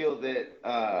always just feel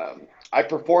that I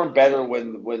perform better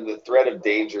when the threat of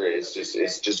danger is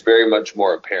just very much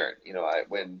more apparent.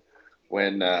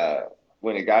 When a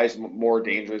guy's more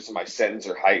dangerous and my senses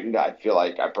are heightened, I feel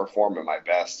like I perform at my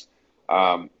best.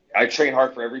 I train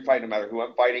hard for every fight, no matter who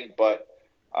I'm fighting, but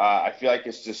I feel like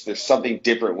there's something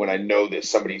different when I know that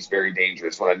somebody's very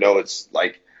dangerous. When I know it's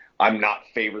like I'm not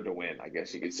favored to win, I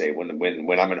guess you could say.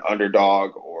 When I'm an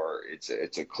underdog or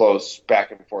it's a close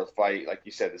back and forth fight, like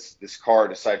you said, this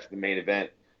card aside from the main event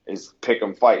is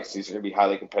pick'em fights. These are going to be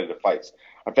highly competitive fights.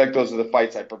 I feel like those are the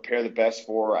fights I prepare the best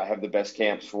for. I have the best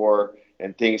camps for,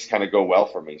 and things kind of go well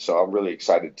for me. So I'm really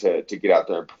excited to get out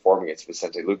there and perform against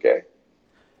Vicente Luque.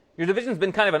 Your division's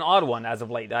been kind of an odd one as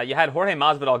of late. You had Jorge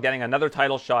Masvidal getting another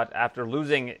title shot after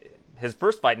losing his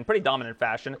first fight in pretty dominant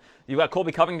fashion. You got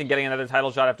Colby Covington getting another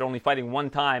title shot after only fighting one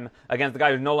time against the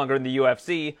guy who's no longer in the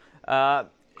UFC.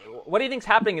 What do you think's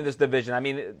happening in this division? I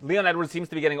mean, Leon Edwards seems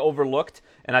to be getting overlooked,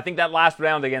 and I think that last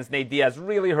round against Nate Diaz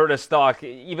really hurt his stock,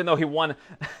 even though he won,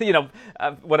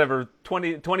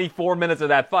 24 minutes of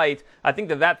that fight. I think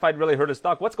that fight really hurt his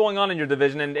stock. What's going on in your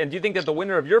division, and do you think that the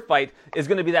winner of your fight is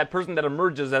going to be that person that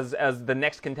emerges as the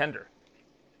next contender?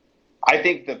 I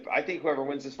think whoever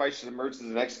wins this fight should emerge as the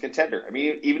next contender. I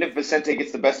mean, even if Vicente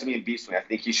gets the best of me and beats me, I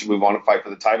think he should move on and fight for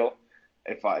the title.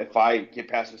 If I get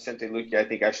past Vicente Luque, I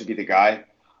think I should be the guy.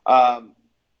 And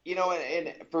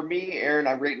for me, Aaron,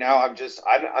 right now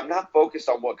I'm not focused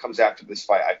on what comes after this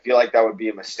fight. I feel like that would be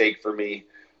a mistake for me.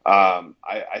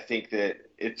 I think that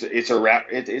it's a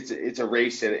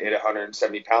race at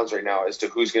 170 pounds right now as to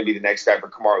who's going to be the next guy for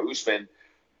Kamaru Usman.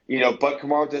 But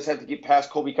Kamaru does have to get past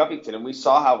Colby Covington, and we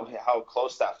saw how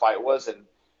close that fight was. And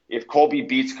if Colby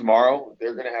beats Kamaru,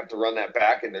 they're going to have to run that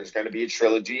back, and there's going to be a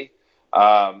trilogy.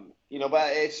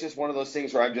 But it's just one of those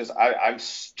things where I'm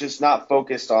just not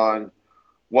focused on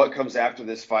what comes after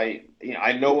this fight.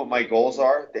 I know what my goals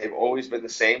are. They've always been the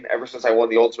same. Ever since I won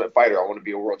the Ultimate Fighter, I want to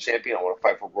be a world champion. I want to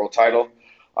fight for a world title.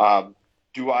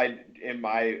 Am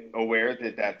I aware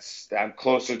that I'm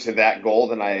closer to that goal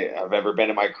than I have ever been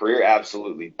in my career?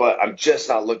 Absolutely. But I'm just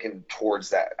not looking towards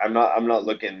that. I'm not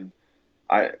looking.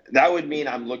 That would mean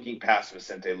I'm looking past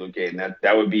Vicente Luque, and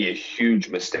that would be a huge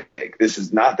mistake. This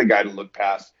is not the guy to look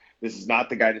past. This is not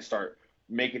the guy to start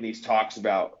making these talks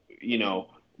about,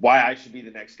 why I should be the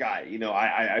next guy.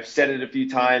 I've said it a few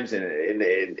times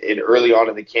in early on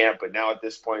in the camp, but now at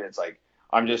this point, it's like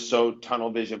I'm just so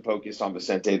tunnel vision focused on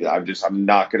Vicente that I'm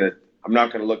not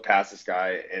gonna look past this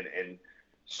guy and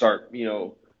start,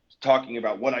 talking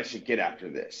about what I should get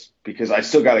after this, because I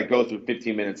still got to go through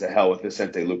 15 minutes of hell with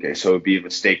Vicente Luque. So it'd be a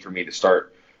mistake for me to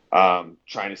start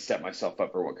trying to set myself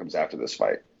up for what comes after this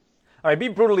fight. All right, be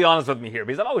brutally honest with me here,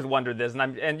 because I've always wondered this,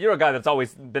 and you're a guy that's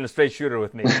always been a straight shooter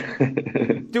with me.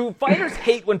 Do fighters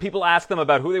hate when people ask them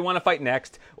about who they want to fight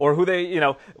next, or who they,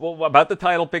 about the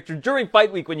title picture during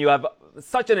fight week when you have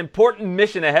such an important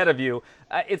mission ahead of you?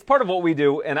 It's part of what we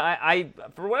do, and I,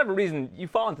 for whatever reason, you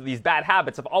fall into these bad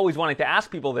habits of always wanting to ask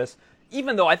people this,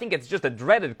 even though I think it's just a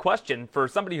dreaded question for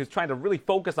somebody who's trying to really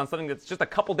focus on something that's just a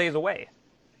couple days away.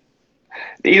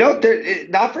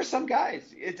 Not for some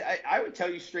guys. I would tell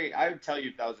you straight. I would tell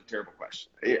you if that was a terrible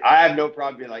question. I have no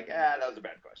problem being like, that was a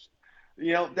bad question.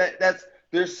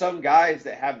 There's some guys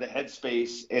that have the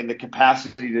headspace and the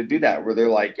capacity to do that, where they're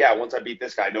like, once I beat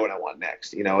this guy, I know what I want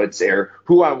next. It's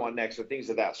who I want next, or things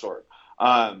of that sort.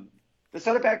 That's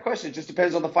not a bad question. It just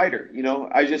depends on the fighter.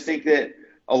 I just think that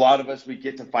a lot of us, we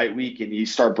get to fight week and you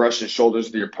start brushing shoulders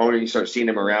with your opponent, you start seeing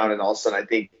him around, and all of a sudden I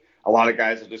think a lot of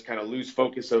guys will just kind of lose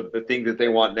focus of the thing that they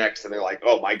want next, and they're like,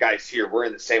 oh, my guy's here. We're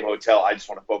in the same hotel. I just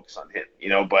want to focus on him,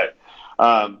 But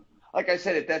like I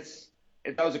said, if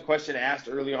that was a question asked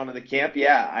early on in the camp,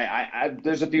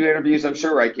 there's a few interviews I'm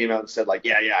sure where I came out and said, like,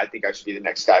 I think I should be the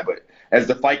next guy. But as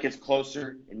the fight gets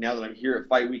closer, and now that I'm here at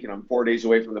fight week and I'm 4 days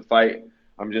away from the fight,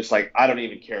 I'm just like, I don't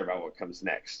even care about what comes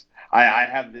next. I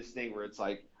have this thing where it's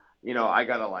like, I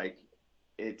got to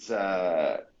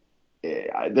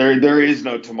there is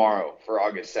no tomorrow for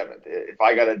August 7th. If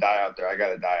I got to die out there, I got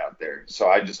to die out there. So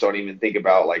I just don't even think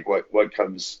about like what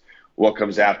comes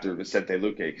after Vicente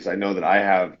Luque, because I know that I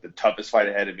have the toughest fight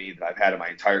ahead of me that I've had in my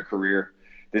entire career.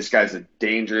 This guy's a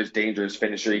dangerous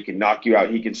finisher. He can knock you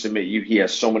out. He can submit you. He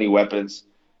has so many weapons.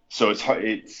 So it's hard,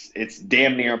 it's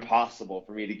damn near impossible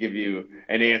for me to give you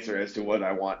an answer as to what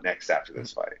I want next after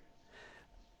this fight.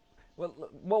 Well,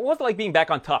 what was it like being back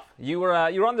on Tough? You were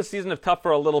on the season of Tough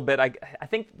for a little bit. I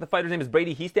think the fighter's name is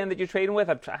Brady Heastan that you're trading with.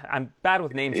 I'm bad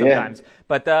with names sometimes. Yeah.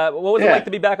 But what was it like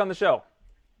to be back on the show?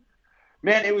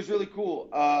 Man, it was really cool.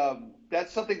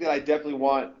 That's something that I definitely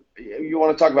want. You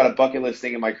want to talk about a bucket list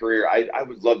thing in my career? I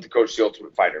would love to coach the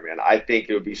Ultimate Fighter, man. I think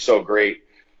it would be so great.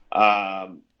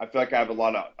 I feel like I have a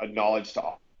lot of knowledge to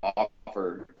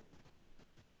offer.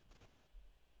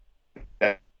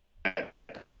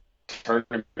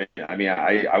 Tournament. I mean,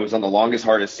 I was on the longest,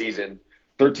 hardest season,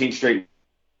 13 straight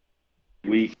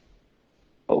weeks.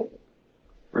 Oh,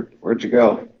 where'd you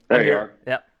go? There you are.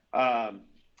 Yep.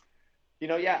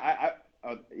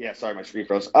 Sorry, my screen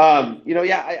froze.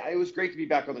 It was great to be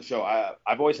back on the show.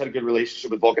 I've always had a good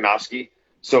relationship with Volkanovski,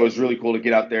 so it was really cool to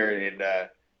get out there and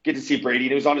get to see Brady.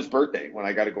 And it was on his birthday when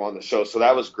I got to go on the show, so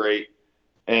that was great.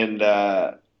 And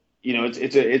I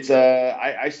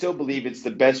still believe it's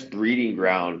the best breeding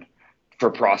ground for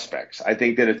prospects. I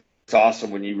think that it's awesome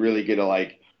when you really get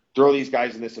to throw these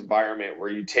guys in this environment where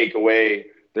you take away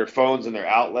their phones and their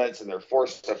outlets and they're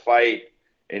forced to fight.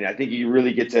 And I think you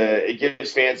really it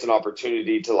gives fans an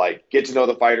opportunity to get to know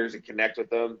the fighters and connect with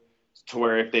them to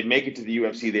where if they make it to the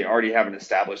UFC, they already have an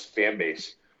established fan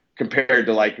base compared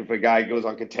to if a guy goes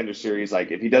on Contender Series,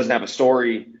 if he doesn't have a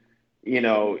story,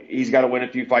 he's got to win a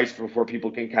few fights before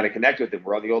people can kind of connect with him.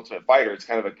 We're on the Ultimate Fighter. It's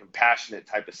kind of a compassionate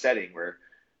type of setting where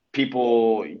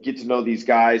people get to know these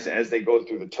guys as they go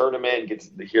through the tournament, get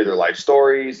to hear their life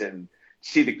stories and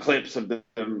see the clips of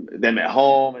them at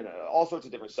home and all sorts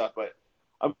of different stuff. But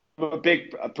I'm a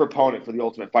big proponent for the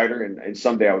Ultimate Fighter, and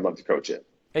someday I would love to coach it.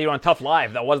 Hey, you're on Tough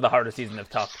Live. That was the hardest season of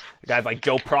Tough. Guys like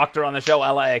Joe Proctor on the show,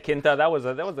 Ella Akinta. That was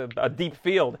a deep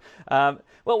field. Well,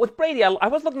 with Brady, I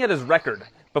was looking at his record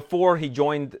before he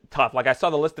joined Tough. I saw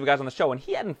the list of guys on the show, and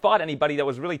he hadn't fought anybody that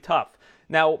was really tough.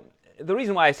 Now, the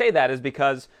reason why I say that is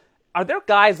because are there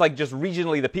guys just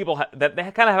regionally, the people that they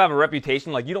kind of have a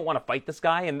reputation, you don't want to fight this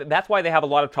guy, and that's why they have a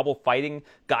lot of trouble fighting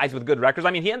guys with good records?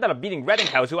 I mean, he ended up beating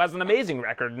Reddinghouse, who has an amazing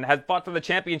record and has fought for the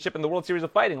championship in the World Series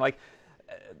of Fighting.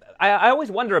 I always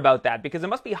wonder about that because it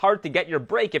must be hard to get your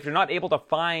break if you're not able to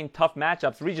find tough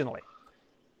matchups regionally.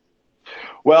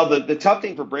 Well, the tough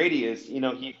thing for Brady is,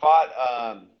 he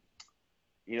fought,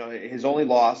 his only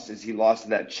loss is he lost to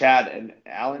that Chad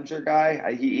Allinger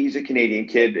guy. He's a Canadian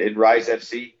kid in Rise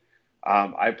FC.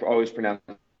 I always pronounce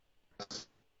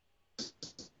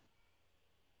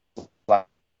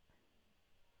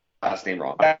last name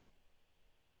wrong.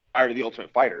 Prior to the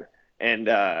Ultimate Fighter, and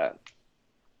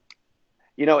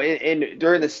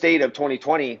during the state of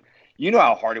 2020,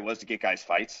 how hard it was to get guys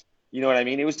fights. You know what I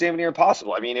mean? It was damn near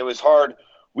impossible. I mean, it was hard.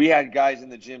 We had guys in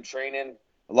the gym training,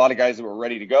 a lot of guys that were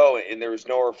ready to go, and there was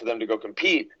nowhere for them to go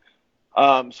compete.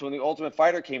 So when the Ultimate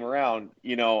Fighter came around,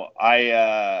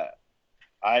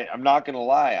 I'm not going to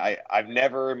lie. I've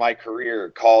never in my career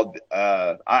called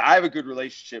I have a good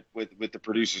relationship with the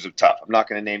producers of Tough. I'm not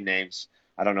going to name names.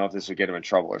 I don't know if this would get him in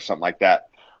trouble or something like that.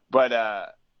 But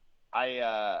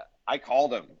I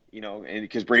called him, and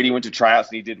because Brady went to tryouts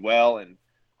and he did well. And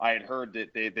I had heard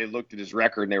that they looked at his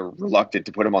record and they were reluctant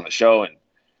to put him on the show. And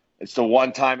it's the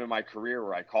one time in my career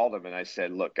where I called him and I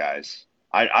said, look, guys,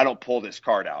 I don't pull this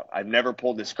card out. I've never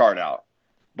pulled this card out.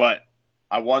 But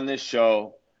I won this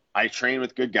show. I train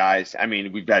with good guys. I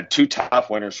mean, we've had 2 Tough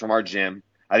winners from our gym.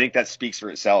 I think that speaks for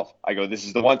itself. I go, this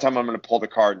is the one time I'm going to pull the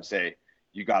card and say,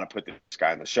 you got to put this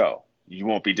guy on the show. You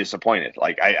won't be disappointed.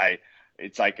 I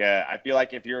feel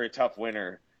like if you're a Tough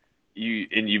winner,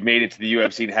 you've made it to the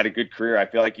UFC and had a good career, I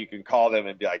feel like you can call them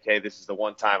and be like, hey, this is the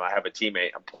one time I have a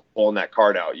teammate. I'm pulling that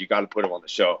card out. You got to put him on the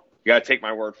show. You got to take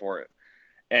my word for it.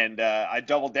 And I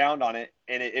doubled down on it,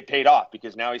 and it paid off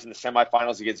because now he's in the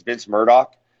semifinals against Vince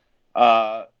Murdoch.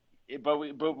 But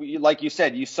we, like you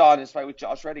said, you saw in his fight with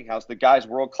Josh Reddinghouse, the guy's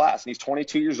world class, and he's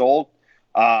 22 years old.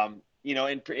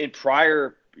 In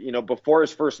prior, before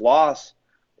his first loss,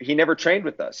 he never trained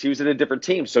with us. He was in a different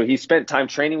team, so he spent time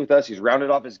training with us. He's rounded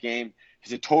off his game.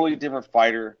 He's a totally different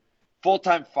fighter,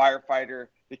 full-time firefighter.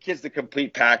 The kid's the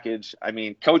complete package. I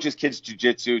mean, coaches kids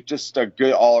jiu-jitsu, just a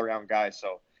good all-around guy.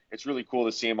 So it's really cool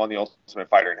to see him on the Ultimate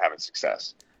Fighter and having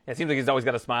success. It seems like he's always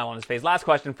got a smile on his face. Last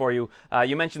question for you.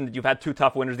 You mentioned that you've had 2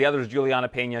 Tough winners. The other is Juliana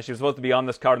Pena. She was supposed to be on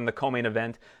this card in the co-main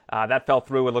event. That fell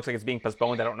through. It looks like it's being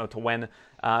postponed. I don't know to when.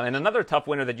 And another Tough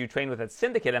winner that you trained with at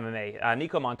Syndicate MMA,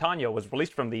 Nico Montano, was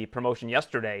released from the promotion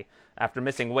yesterday after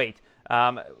missing weight.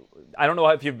 I don't know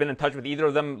if you've been in touch with either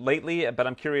of them lately, but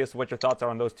I'm curious what your thoughts are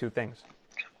on those 2 things.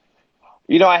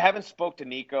 I haven't spoke to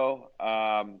Nico.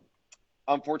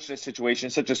 unfortunate situation.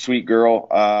 Such a sweet girl.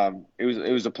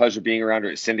 It was a pleasure being around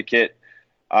her at Syndicate.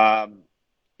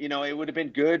 It would have been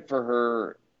good for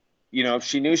her. If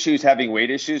she knew she was having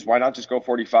weight issues, why not just go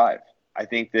 45? I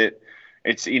think that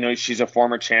it's, she's a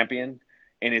former champion,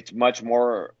 and it's much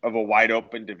more of a wide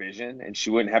open division, and she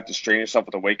wouldn't have to strain herself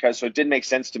with a weight cut. So it did make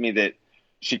sense to me that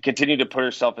she continued to put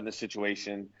herself in this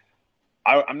situation.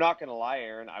 I'm not going to lie,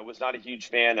 Aaron. I was not a huge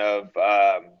fan of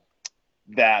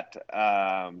that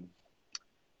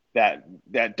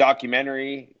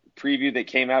documentary preview that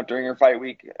came out during her fight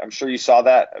week. I'm sure you saw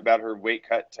that, about her weight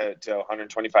cut to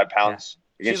 125 pounds.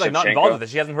 Yeah. She's like not involved with it.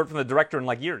 She hasn't heard from the director in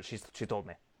like years. She told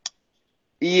me.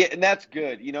 Yeah, and that's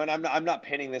good. And I'm not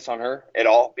pinning this on her at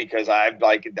all, because I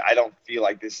don't feel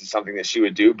like this is something that she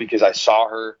would do, because I saw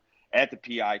her at the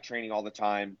PI training all the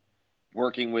time,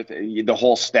 working with the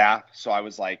whole staff. So I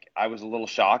was a little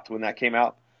shocked when that came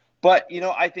out. But,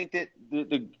 I think that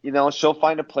she'll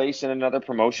find a place in another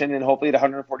promotion, and hopefully at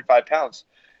 145 pounds.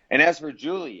 And as for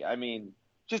Julie, I mean,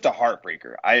 just a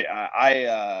heartbreaker.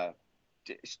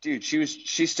 Dude,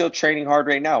 she's still training hard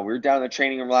right now. We were down in the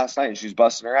training room last night, and she's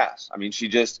busting her ass. I mean,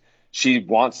 she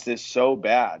wants this so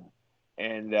bad.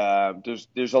 And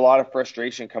there's a lot of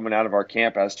frustration coming out of our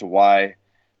camp as to why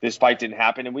this fight didn't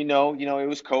happen. And we know, it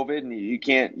was COVID, and you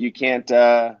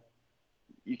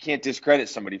can't discredit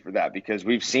somebody for that, because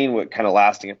we've seen what kind of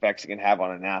lasting effects it can have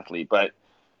on an athlete. But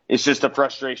it's just a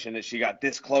frustration that she got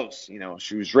this close.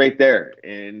 She was right there,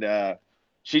 and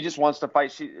she just wants to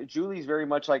fight. Julie's very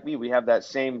much like me. We have that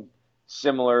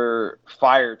similar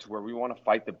fire to where we want to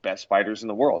fight the best fighters in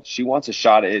the world. She wants a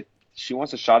shot at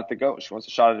the GOAT. She wants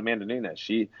a shot at Amanda Nunes.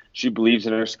 She believes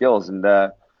in her skills,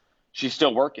 and she's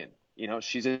still working.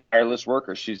 She's a tireless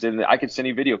worker. I could send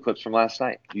you video clips from last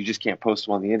night. You just can't post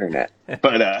them on the internet.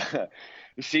 But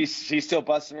she's still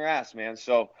busting her ass, man.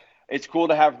 So it's cool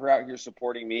to have her out here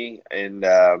supporting me. And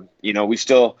we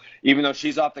still, even though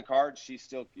she's off the card, she's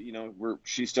still,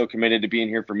 she's still committed to being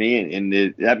here for me, and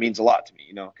that means a lot to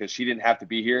me, because she didn't have to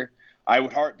be here.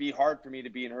 It would be hard for me to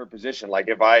be in her position. Like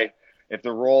if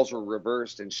the roles were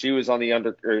reversed and she was on the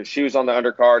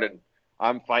undercard and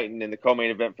I'm fighting in the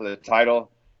co-main event for the title,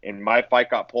 and my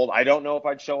fight got pulled, I don't know if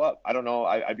I'd show up. I don't know.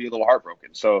 I'd be a little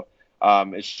heartbroken. So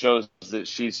it shows that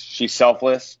she's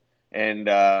selfless, and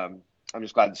I'm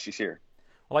just glad that she's here.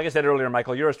 Well, like I said earlier,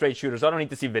 Michael, you're a straight shooter, so I don't need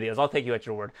to see videos. I'll take you at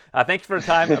your word. Thanks for the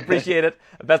time. Appreciate it.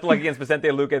 Best of luck against Vicente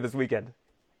Luque this weekend.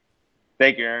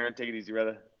 Thank you, Aaron. Take it easy,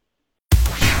 brother.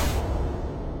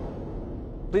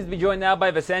 Pleased to be joined now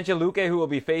by Vicente Luque, who will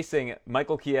be facing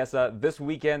Michael Chiesa this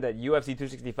weekend at UFC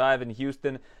 265 in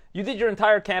Houston. You did your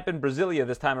entire camp in Brasilia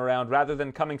this time around rather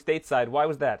than coming stateside. Why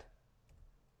was that?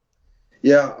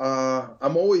 Yeah,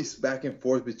 I'm always back and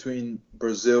forth between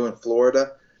Brazil and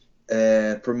Florida.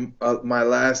 And from my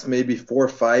last maybe 4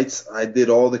 fights, I did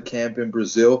all the camp in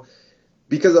Brazil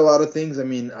because a lot of things. I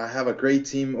mean, I have a great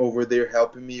team over there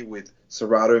helping me with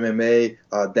Serrato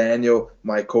MMA, Daniel,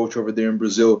 my coach over there in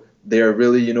Brazil. They're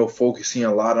really, focusing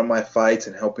a lot on my fights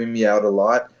and helping me out a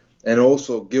lot. And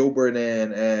also Gilbert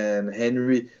and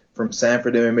Henry from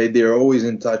Sanford MMA, they're always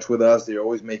in touch with us. They're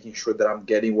always making sure that I'm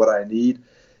getting what I need.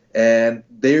 And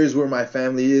there's where my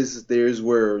family is. There's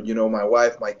where, my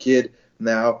wife, my kid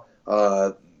now,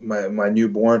 my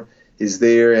newborn is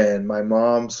there, and my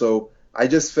mom. So I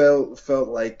just felt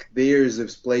like there's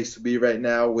this place to be right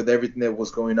now with everything that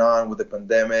was going on with the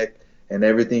pandemic and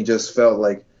everything. Just felt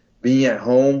like being at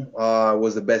home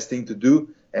was the best thing to do,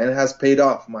 and it has paid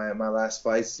off. My last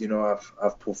fights,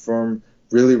 I've performed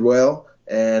really well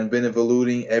and been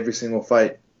evolving every single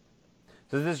fight.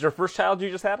 So is this your first child you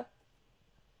just had?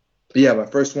 Yeah, my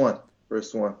first one.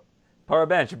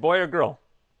 Parabéns, boy or girl?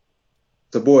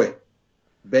 It's a boy.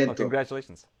 Bento. Well,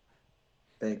 congratulations.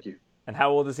 Thank you. And how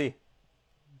old is he?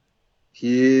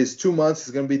 He is 2 months.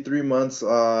 He's going to be 3 months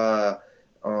on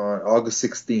August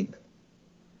 16th.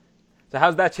 So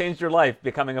how's that changed your life,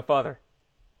 becoming a father?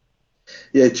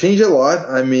 Yeah, it changed a lot.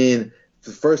 I mean,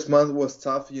 the first month was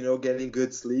tough, getting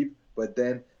good sleep. But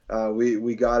then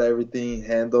we got everything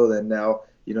handled. And now,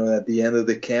 at the end of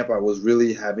the camp, I was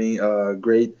really having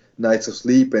great nights of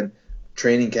sleep. And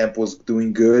training camp was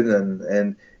doing good.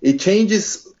 And it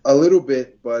changes a little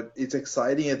bit, but it's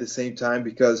exciting at the same time,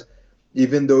 because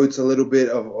even though it's a little bit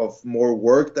of more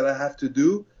work that I have to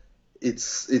do,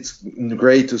 it's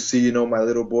great to see, my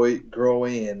little boy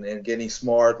growing and getting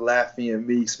smart, laughing at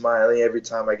me, smiling every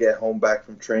time I get home back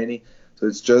from training. So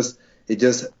it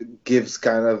just gives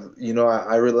kind of,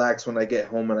 I relax when I get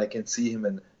home and I can see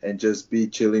him and just be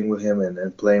chilling with him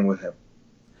and playing with him.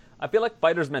 I feel like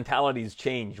fighters' mentalities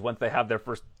change once they have their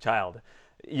first child.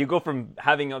 you go from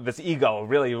having this ego,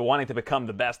 really wanting to become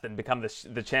the best and become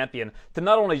the champion, to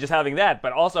not only just having that,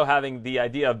 but also having the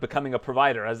idea of becoming a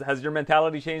provider. Has your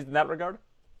mentality changed in that regard?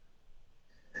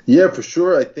 Yeah, for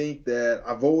sure. I think that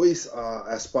I've always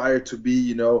aspired to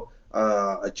be,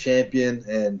 a champion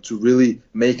and to really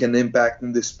make an impact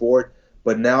in this sport.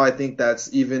 But now I think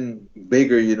that's even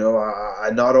bigger.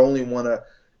 I not only want to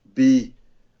be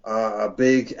a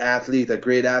big athlete, a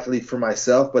great athlete for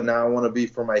myself, but now I want to be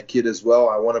for my kid as well.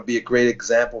 I want to be a great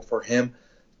example for him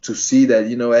to see that,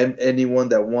 anyone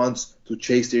that wants to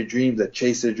chase their dream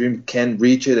can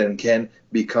reach it and can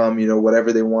become,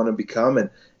 whatever they want to become.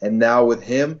 And now with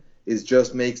him, it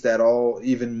just makes that all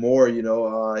even more,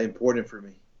 important for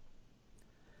me.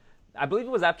 I believe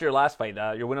it was after your last fight,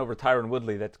 your win over Tyron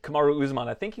Woodley, that Kamaru Usman,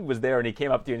 I think he was there and he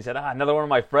came up to you and he said, another one of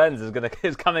my friends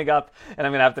is coming up and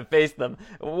I'm going to have to face them.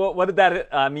 What did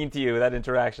that mean to you, that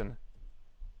interaction?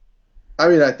 I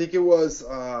mean, I think it was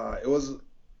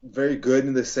very good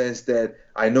in the sense that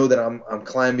I know that I'm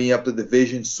climbing up the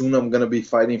division. Soon I'm going to be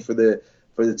fighting for the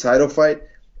title fight.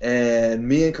 And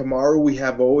me and Kamaru,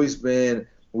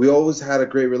 we always had a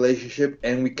great relationship,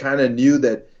 and we kind of knew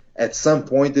that at some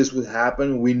point this would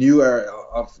happen. We knew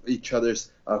of each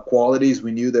other's qualities.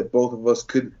 We knew that both of us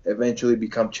could eventually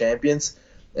become champions.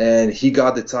 And he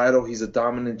got the title. He's a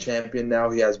dominant champion now.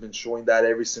 He has been showing that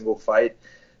every single fight.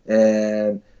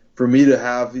 And for me to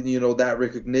have, that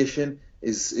recognition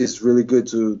is really good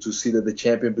to see that the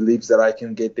champion believes that I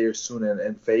can get there soon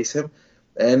and face him.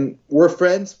 And we're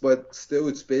friends, but still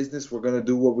it's business. We're going to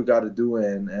do what we got to do.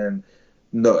 And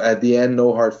no, at the end,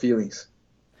 no hard feelings.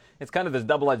 It's kind of this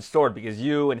double-edged sword because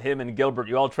you and him and Gilbert,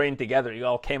 you all trained together. You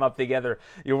all came up together.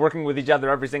 You're working with each other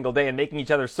every single day and making each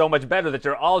other so much better that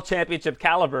you're all championship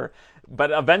caliber.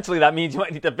 But eventually that means you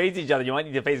might need to face each other. You might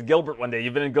need to face Gilbert one day.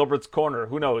 You've been in Gilbert's corner.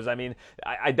 Who knows? I mean,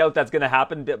 I doubt that's going to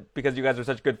happen because you guys are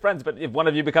such good friends. But if one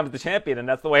of you becomes the champion and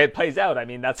that's the way it plays out, I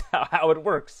mean, that's how it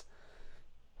works.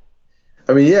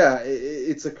 I mean, yeah,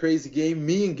 it's a crazy game.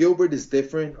 Me and Gilbert is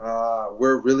different.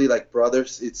 We're really like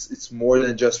brothers. It's more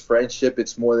than just friendship.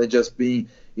 It's more than just being,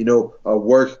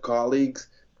 work colleagues.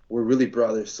 We're really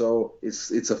brothers. So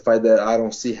it's a fight that I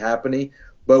don't see happening.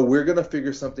 But we're going to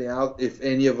figure something out if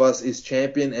any of us is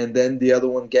champion and then the other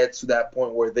one gets to that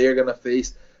point where they're going to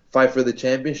fight for the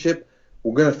championship.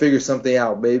 We're going to figure something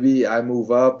out. Maybe I move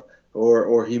up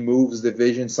or he moves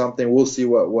division, something. We'll see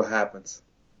what happens.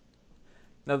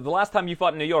 Now, the last time you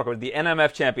fought in New York was the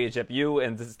NMF Championship, you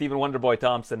and Stephen Wonderboy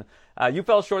Thompson. You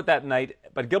fell short that night,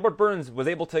 but Gilbert Burns was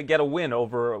able to get a win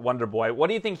over Wonderboy. What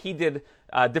do you think he did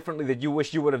differently that you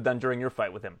wish you would have done during your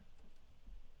fight with him?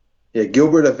 Yeah,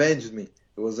 Gilbert avenged me.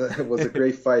 It was a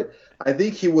great fight. I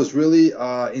think he was really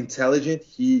intelligent.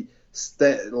 He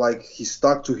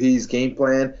stuck to his game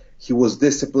plan. He was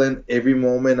disciplined every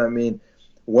moment. I mean,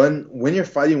 when you're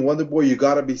fighting Wonderboy, you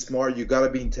gotta be smart, you gotta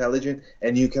be intelligent,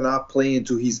 and you cannot play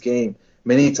into his game.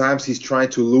 Many times he's trying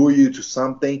to lure you to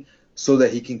something so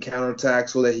that he can counterattack,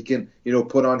 so that he can,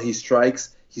 put on his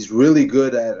strikes. He's really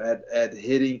good at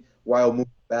hitting while moving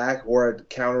back or at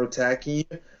counterattacking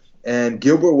you. And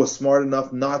Gilbert was smart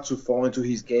enough not to fall into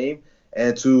his game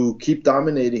and to keep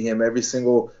dominating him every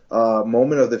single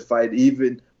moment of the fight.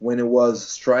 Even when it was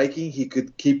striking, he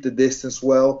could keep the distance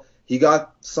well. He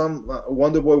got some.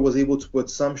 Wonderboy was able to put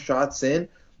some shots in,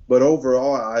 but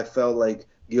overall, I felt like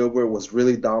Gilbert was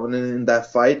really dominant in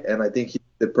that fight, and I think he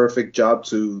did the perfect job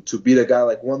to beat a guy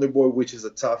like Wonderboy, which is a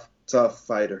tough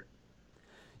fighter.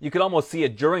 You could almost see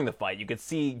it during the fight. You could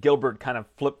see Gilbert kind of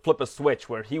flip a switch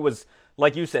where he was,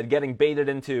 like you said, getting baited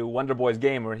into Wonderboy's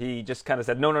game, where he just kind of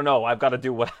said, no, I've got to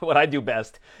do what I do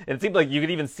best. And it seemed like you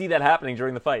could even see that happening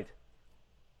during the fight.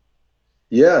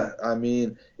 Yeah, I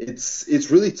mean,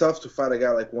 it's really tough to fight a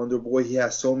guy like Wonderboy. He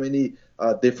has so many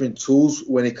different tools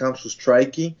when it comes to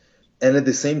striking. And at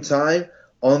the same time,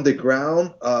 on the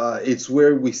ground, it's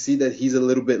where we see that he's a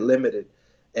little bit limited.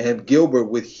 And Gilbert,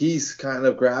 with his kind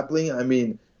of grappling, I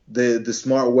mean, the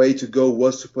smart way to go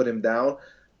was to put him down.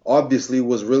 Obviously, it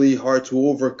was really hard to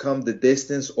overcome the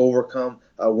distance, overcome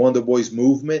Wonderboy's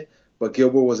movement. But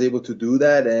Gilbert was able to do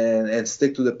that and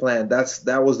stick to the plan.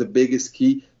 That was the biggest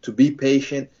key, to be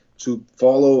patient, to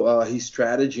follow his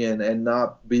strategy and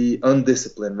not be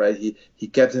undisciplined, right? He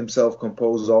kept himself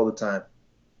composed all the time.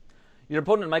 Your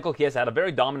opponent, Michael Chiesa, had a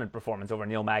very dominant performance over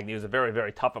Neil Magny. He was a very,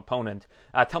 very tough opponent.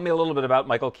 Tell me a little bit about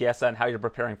Michael Chiesa and how you're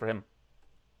preparing for him.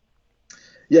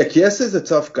 Yeah, Chiesa is a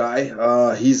tough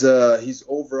guy. He's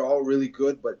overall really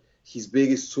good, but his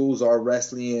biggest tools are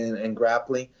wrestling and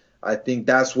grappling. I think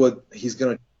that's what he's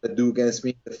going to do against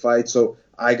me in the fight. So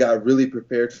I got really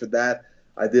prepared for that.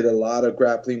 I did a lot of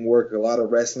grappling work, a lot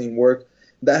of wrestling work.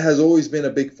 that has always been a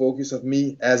big focus of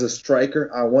me as a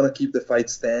striker. I want to keep the fight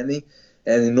standing.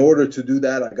 And in order to do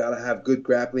that, I got to have good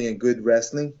grappling and good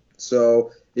wrestling.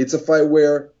 So it's a fight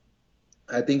where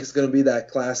I think it's going to be that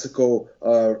classical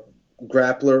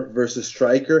grappler versus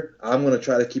striker. I'm going to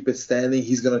try to keep it standing.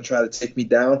 He's going to try to take me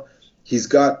down. He's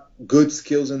got good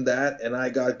skills in that, and I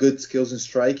got good skills in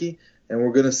striking. And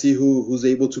we're going to see who's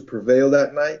able to prevail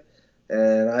that night.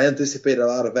 And I anticipate a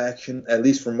lot of action, at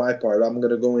least for my part. I'm going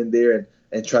to go in there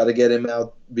and try to get him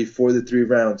out before the 3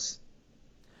 rounds.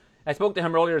 I spoke to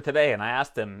him earlier today, and I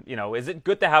asked him, is it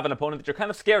good to have an opponent that you're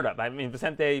kind of scared of? I mean,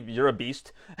 Vicente, you're a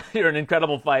beast. You're an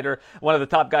incredible fighter, one of the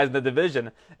top guys in the division.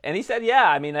 And he said, yeah,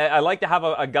 I mean, I like to have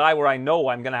a guy where I know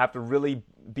I'm going to have to really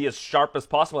be as sharp as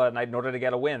possible that night in order to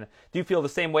get a win. Do you feel the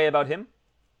same way about him?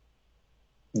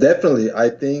 Definitely. I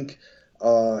think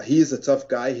he is a tough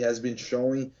guy. He has been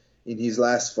showing in his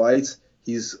last fights.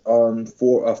 He's on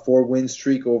a 4-win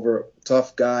streak over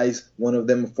tough guys, one of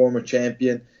them a former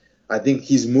champion. I think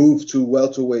his move to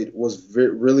welterweight was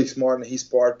really smart on his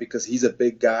part because he's a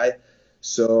big guy.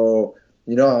 So,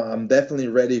 I'm definitely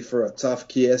ready for a tough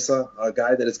Chiesa, a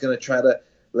guy that is going to try to,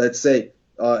 let's say,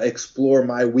 explore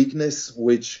my weakness,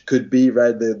 which could be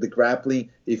the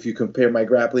grappling. If you compare my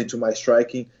grappling to my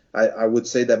striking, I would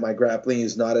say that my grappling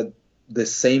is not at the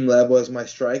same level as my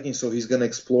striking. So he's going to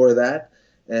explore that.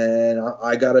 And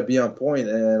I got to be on point.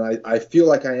 And I feel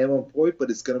like I am on point, but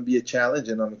it's going to be a challenge,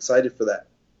 and I'm excited for that.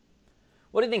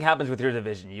 What do you think happens with your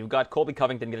division? You've got Colby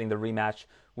Covington getting the rematch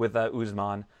with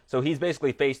Usman. So he's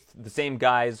basically faced the same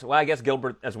guys. Well, I guess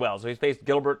Gilbert as well. So he's faced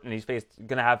Gilbert, and he's faced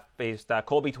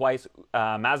Colby twice,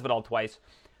 Masvidal twice.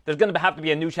 There's going to have to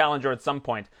be a new challenger at some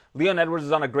point. Leon Edwards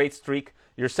is on a great streak.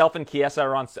 Yourself and Chiesa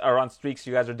are on streaks.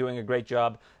 You guys are doing a great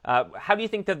job. How do you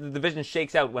think that the division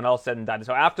shakes out when all's said and done?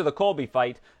 So after the Colby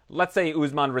fight, let's say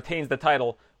Usman retains the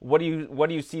title. What do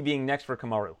you see being next for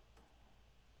Kamaru?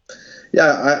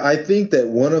 Yeah, I think that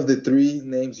one of the 3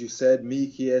 names you said,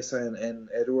 me, Chiesa, and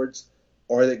Edwards,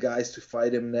 are the guys to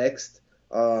fight him next.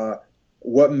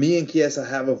 What me and Chiesa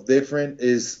have of different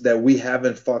is that we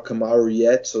haven't fought Kamaru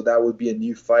yet, so that would be a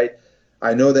new fight.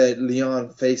 I know that Leon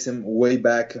faced him way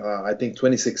back, I think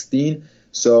 2016.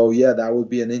 So, yeah, that would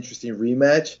be an interesting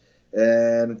rematch.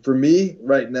 And for me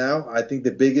right now, I think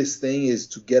the biggest thing is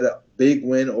to get a big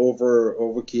win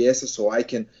over Chiesa so I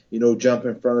can, jump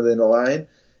in front of the line.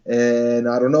 And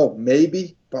I don't know,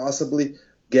 maybe, possibly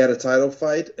get a title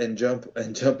fight and jump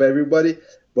everybody.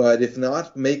 But if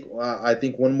not, make I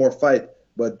think one more fight.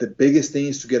 But the biggest thing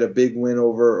is to get a big win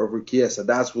over Chiesa.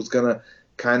 That's what's gonna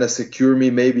kind of secure me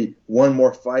maybe one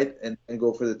more fight and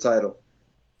go for the title.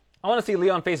 I want to see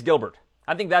Leon face Gilbert.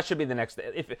 I think that should be the next.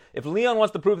 If Leon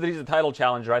wants to prove that he's a title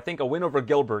challenger, I think a win over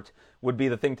Gilbert would be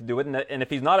the thing to do it. And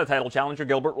if he's not a title challenger,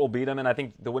 Gilbert will beat him. And I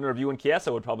think the winner of you and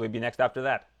Chiesa would probably be next after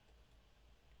that.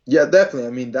 Yeah, definitely.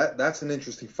 I mean, that's an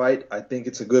interesting fight. I think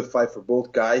it's a good fight for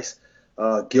both guys.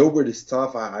 Gilbert is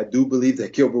tough. I do believe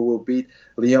that Gilbert will beat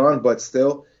Leon, but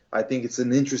still, I think it's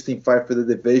an interesting fight for the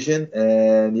division.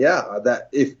 And yeah,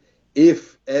 that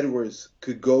if Edwards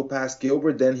could go past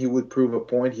Gilbert, then he would prove a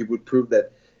point. He would prove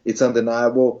that it's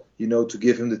undeniable, to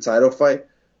give him the title fight.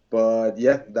 But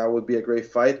yeah, that would be a great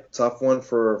fight. Tough one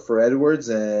for Edwards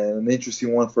and an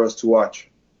interesting one for us to watch.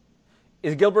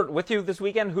 Is Gilbert with you this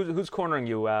weekend? Who's cornering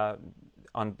you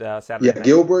on Saturday Yeah, night?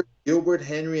 Gilbert,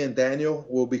 Henry, and Daniel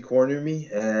will be cornering me.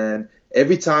 And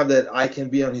every time that I can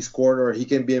be on his corner or he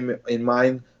can be in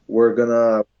mine, we're going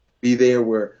to be there.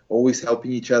 We're always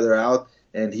helping each other out.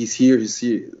 And he's here.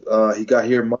 He got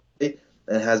here Monday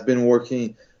and has been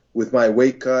working with my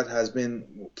weight cut, has been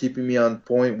keeping me on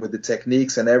point with the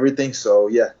techniques and everything. So,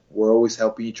 yeah, we're always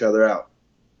helping each other out.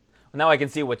 Now I can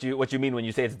see what you mean when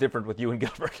you say it's different with you and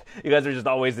Gilbert. You guys are just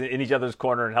always in each other's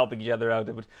corner and helping each other out.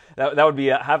 That would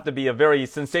have to be a very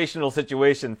sensational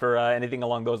situation for anything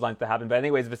along those lines to happen. But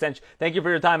anyways, Vicente, thank you for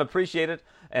your time. Appreciate it.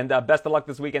 And best of luck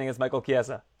this weekend against Michael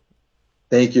Chiesa.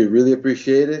 Thank you. Really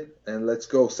appreciate it. And let's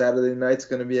go. Saturday night's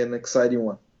going to be an exciting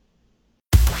one.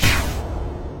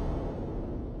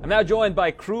 I'm now joined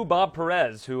by Crew Bob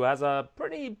Perez, who has a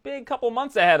pretty big couple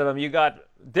months ahead of him. You got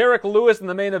Derek Lewis in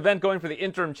the main event going for the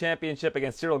interim championship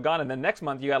against Cyril Gane. And then next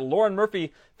month, you got Lauren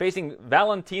Murphy facing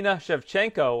Valentina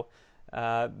Shevchenko.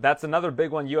 That's another big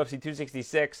one, UFC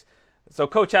 266. So,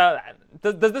 Coach,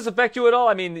 does this affect you at all?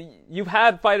 I mean, you've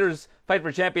had fighters fight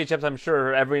for championships, I'm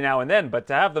sure, every now and then. But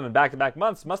to have them in back-to-back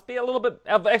months must be a little bit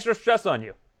of extra stress on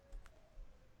you.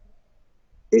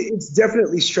 It's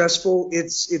definitely stressful.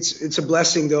 It's a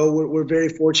blessing, though. We're very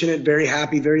fortunate, very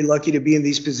happy, very lucky to be in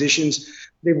these positions.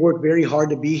 They've worked very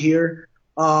hard to be here.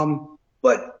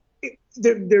 But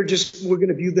they're just, we're going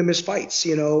to view them as fights,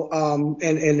 and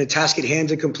a task at hand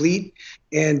to complete,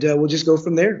 and we'll just go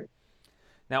from there.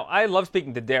 Now, I love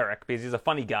speaking to Derek because he's a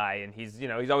funny guy, and he's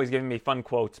always giving me fun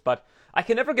quotes, but I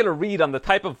can never get a read on the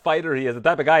type of fighter he is, the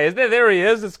type of guy. There he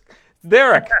is. It's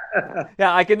Derek.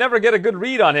 Yeah, I can never get a good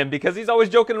read on him because he's always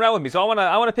joking around with me. So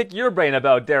I want to pick your brain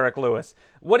about Derek Lewis.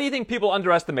 What do you think people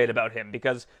underestimate about him?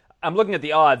 Because I'm looking at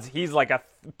the odds. He's like a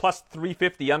plus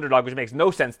 350 underdog, which makes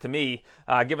no sense to me,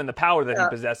 given the power that he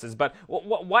possesses. But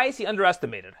why is he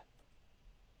underestimated?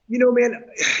 Man,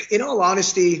 in all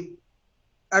honesty,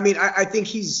 I mean, I think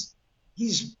he's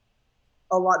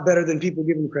a lot better than people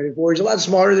give him credit for. He's a lot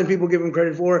smarter than people give him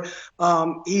credit for.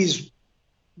 He's,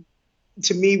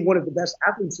 to me, one of the best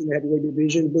athletes in the heavyweight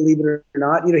division, believe it or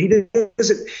not. He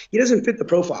doesn't fit the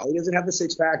profile. He doesn't have the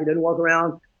six pack. He doesn't walk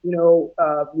around,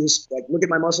 just like, look at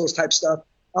my muscles type stuff.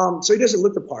 So he doesn't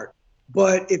look the part.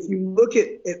 But if you look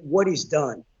at what he's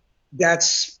done,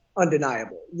 that's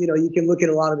undeniable. You can look at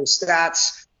a lot of his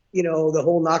stats, the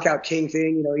whole knockout king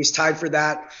thing, he's tied for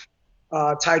that,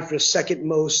 tied for second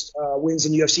most wins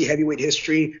in UFC heavyweight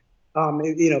history.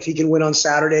 If he can win on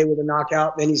Saturday with a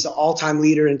knockout, then he's the all-time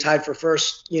leader and tied for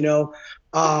first.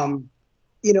 I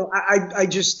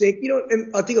just think,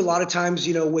 and I think a lot of times,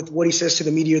 with what he says to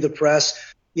the media or the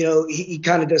press, he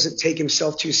kind of doesn't take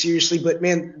himself too seriously. But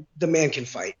man, the man can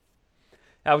fight.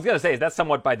 I was going to say, is that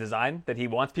somewhat by design, that he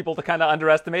wants people to kind of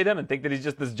underestimate him and think that he's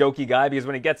just this jokey guy, because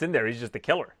when he gets in there, he's just a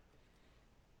killer?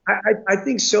 I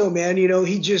think so, man.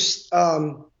 He just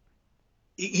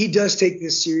he does take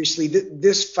this seriously.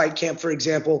 This fight camp, for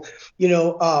example,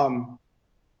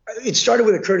 it started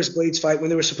with a Curtis Blades fight when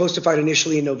they were supposed to fight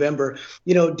initially in November.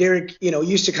 Derek,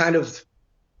 used to kind of,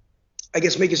 I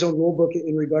guess, make his own rule book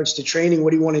in regards to training,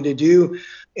 what he wanted to do.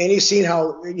 And he's seen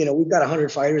how, we've got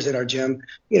 100 fighters at our gym.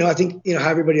 I think, how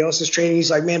everybody else is training.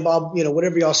 He's like, man, Bob,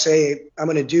 whatever y'all say, I'm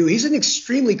going to do. He's an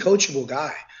extremely coachable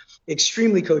guy,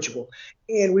 extremely coachable.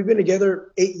 And we've been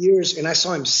together 8 years, and I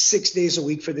saw him 6 days a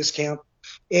week for this camp.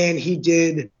 And he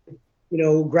did,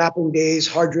 grappling days,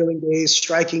 hard drilling days,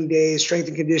 striking days, strength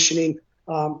and conditioning.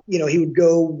 He would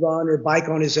go run or bike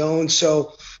on his own.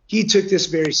 So he took this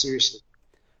very seriously.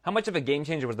 How much of a game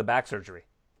changer was the back surgery?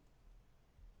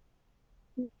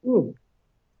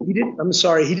 He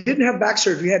didn't have back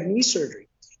surgery. He had knee surgery.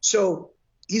 So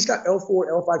he's got L4,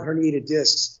 L5 herniated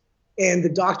discs. And the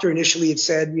doctor initially had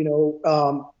said,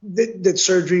 that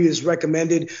surgery is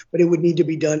recommended, but it would need to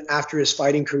be done after his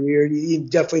fighting career. You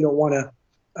definitely don't want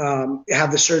to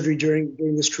have the surgery during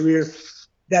this career.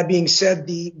 That being said,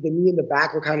 the knee and the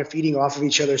back were kind of feeding off of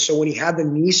each other. So when he had the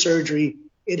knee surgery,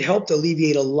 it helped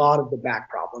alleviate a lot of the back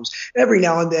problems. Every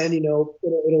now and then, it'll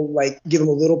like give him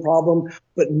a little problem,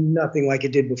 but nothing like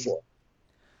it did before.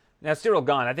 Now, Ciryl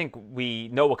Gane, I think we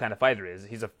know what kind of fighter he is.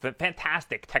 He's a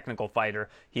fantastic technical fighter.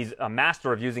 He's a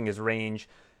master of using his range.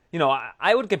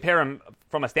 I would compare him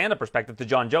from a stand-up perspective to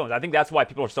Jon Jones. I think that's why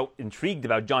people are so intrigued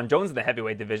about Jon Jones in the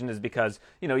heavyweight division, is because,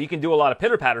 you can do a lot of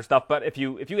pitter-patter stuff, but if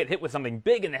you get hit with something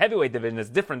big in the heavyweight division,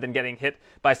 it's different than getting hit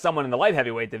by someone in the light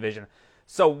heavyweight division.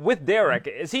 So with Derek,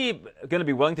 is he going to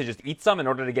be willing to just eat some in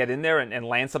order to get in there and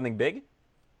land something big?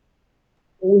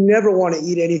 We never want to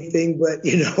eat anything, but,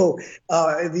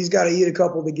 if he's got to eat a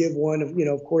couple to give one,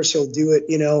 of course he'll do it.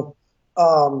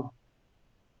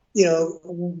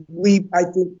 I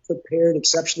think prepared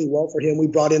exceptionally well for him. We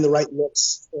brought in the right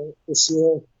looks for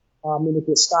Ciryl, mimic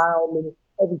his style, mimic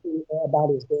everything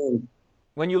about his game.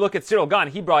 When you look at Ciryl Gane,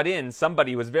 he brought in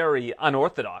somebody who was very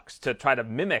unorthodox to try to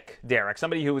mimic Derek,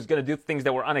 somebody who was going to do things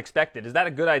that were unexpected. Is that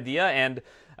a good idea? And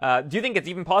do you think it's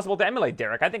even possible to emulate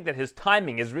Derek? I think that his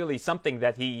timing is really something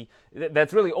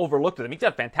that's really overlooked with him. He's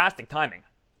got fantastic timing.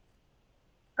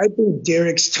 I think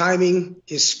Derek's timing,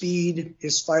 his speed,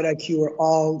 his fight IQ are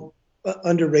all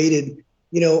underrated.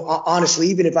 Honestly,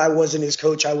 even if I wasn't his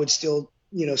coach, I would still,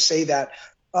 say that.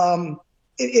 And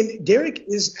Derek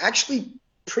is actually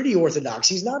pretty orthodox.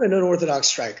 He's not an unorthodox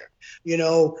striker.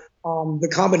 The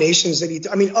combinations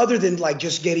that other than like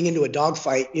just getting into a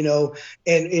dogfight, and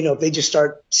if they just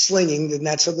start slinging, then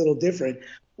that's a little different.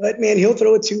 But man, he'll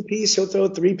throw a 2-piece, he'll throw a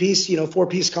 3-piece,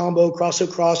 4-piece combo, cross,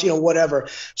 whatever.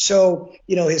 So,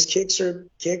 his kicks are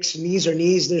kicks, knees are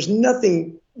knees. There's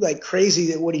nothing like crazy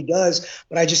that what he does,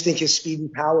 but I just think his speed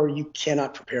and power, you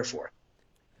cannot prepare for.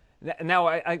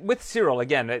 Now, with Ciryl,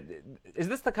 again, is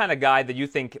this the kind of guy that you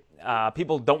think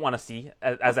people don't want to see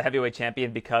as a heavyweight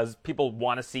champion, because people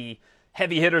want to see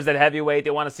heavy hitters at heavyweight,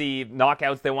 they want to see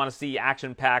knockouts, they want to see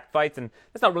action-packed fights, and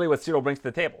that's not really what Ciryl brings to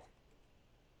the table?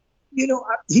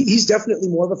 He's definitely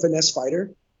more of a finesse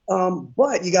fighter,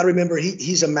 but you got to remember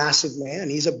he's a massive man.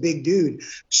 He's a big dude,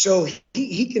 so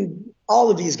he can all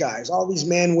of these guys, all these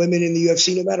men, women in the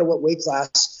UFC, no matter what weight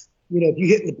class, if you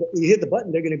hit the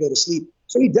button, they're going to go to sleep.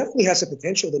 So he definitely has the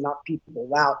potential to knock people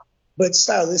out. But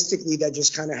stylistically, that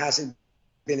just kind of hasn't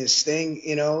been his thing.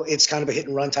 It's kind of a hit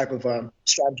and run type of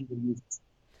strategy to use.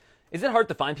 Is it hard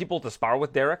to find people to spar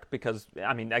with Derek? Because,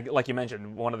 like you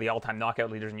mentioned, one of the all-time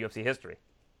knockout leaders in UFC history.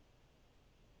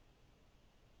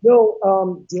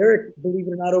 No, Derek, believe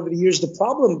it or not, over the years, the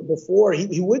problem before,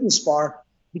 he wouldn't spar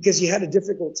because he had a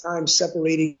difficult time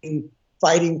separating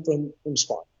fighting from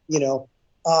sparring,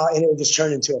 and it would just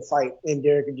turn into a fight. And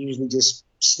Derek would usually just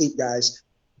sleep guys.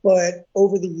 But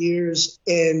over the years,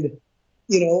 and,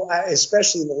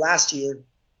 especially in the last year,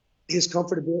 his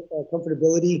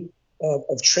comfortability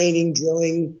of training,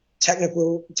 drilling,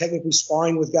 technically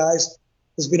sparring with guys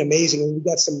has been amazing. And we've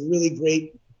got some really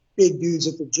great big dudes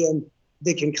at the gym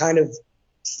that can kind of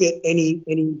fit any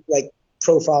like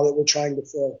profile that we're trying to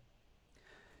fill.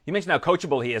 You mentioned how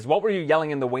coachable he is. What were you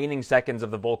yelling in the waning seconds of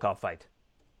the Volkov fight?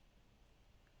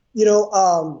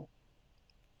 The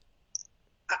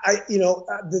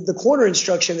corner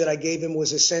instruction that I gave him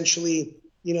was essentially,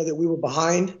 that we were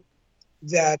behind,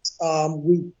 that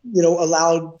we,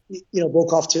 allowed,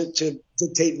 Volkov to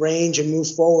dictate range and move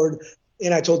forward.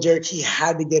 And I told Derek he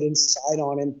had to get inside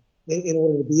on him in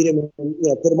order to beat him and,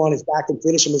 put him on his back and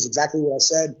finish him, is exactly what I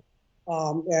said.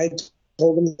 And I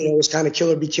told him, it was kind of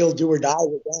kill or be killed, do or die,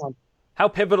 we're down. How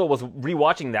pivotal was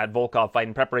rewatching that Volkov fight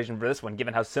in preparation for this one,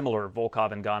 given how similar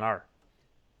Volkov and Gane are?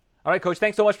 All right, Coach,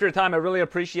 thanks so much for your time. I really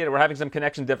appreciate it. We're having some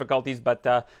connection difficulties, but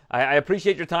I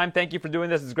appreciate your time. Thank you for doing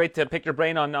this. It's great to pick your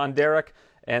brain on Derek,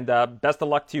 and best of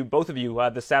luck to both of you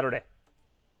this Saturday.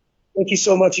 Thank you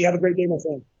so much. You have a great day, my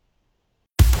friend.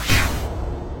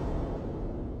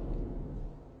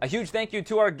 A huge thank you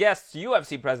to our guests,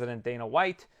 UFC President Dana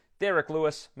White, Derek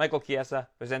Lewis, Michael Chiesa,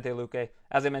 Vicente Luque.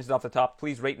 As I mentioned off the top,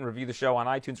 please rate and review the show on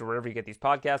iTunes or wherever you get these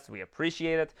podcasts. We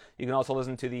appreciate it. You can also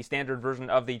listen to the standard version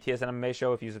of the TSN MMA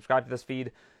show if you subscribe to this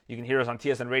feed. You can hear us on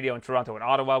TSN Radio in Toronto and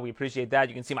Ottawa. We appreciate that.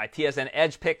 You can see my TSN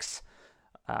Edge picks.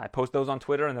 I post those on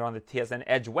Twitter, and they're on the TSN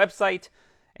Edge website.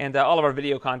 And all of our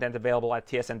video content available at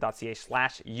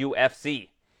tsn.ca/UFC.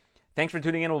 Thanks for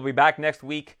tuning in. We'll be back next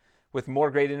week with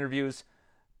more great interviews.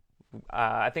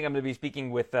 I think I'm going to be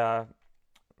speaking with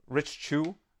Rich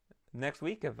Chu next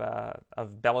week of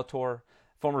Bellator,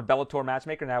 former Bellator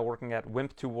matchmaker, now working at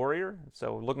Wimp to Warrior.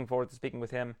 So looking forward to speaking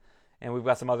with him. And we've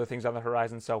got some other things on the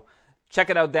horizon. So check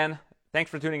it out then.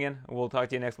 Thanks for tuning in. We'll talk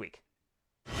to you next week.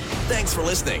 Thanks for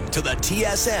listening to the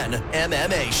TSN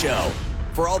MMA Show.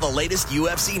 For all the latest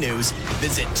UFC news,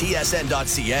 visit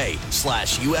tsn.ca/UFC.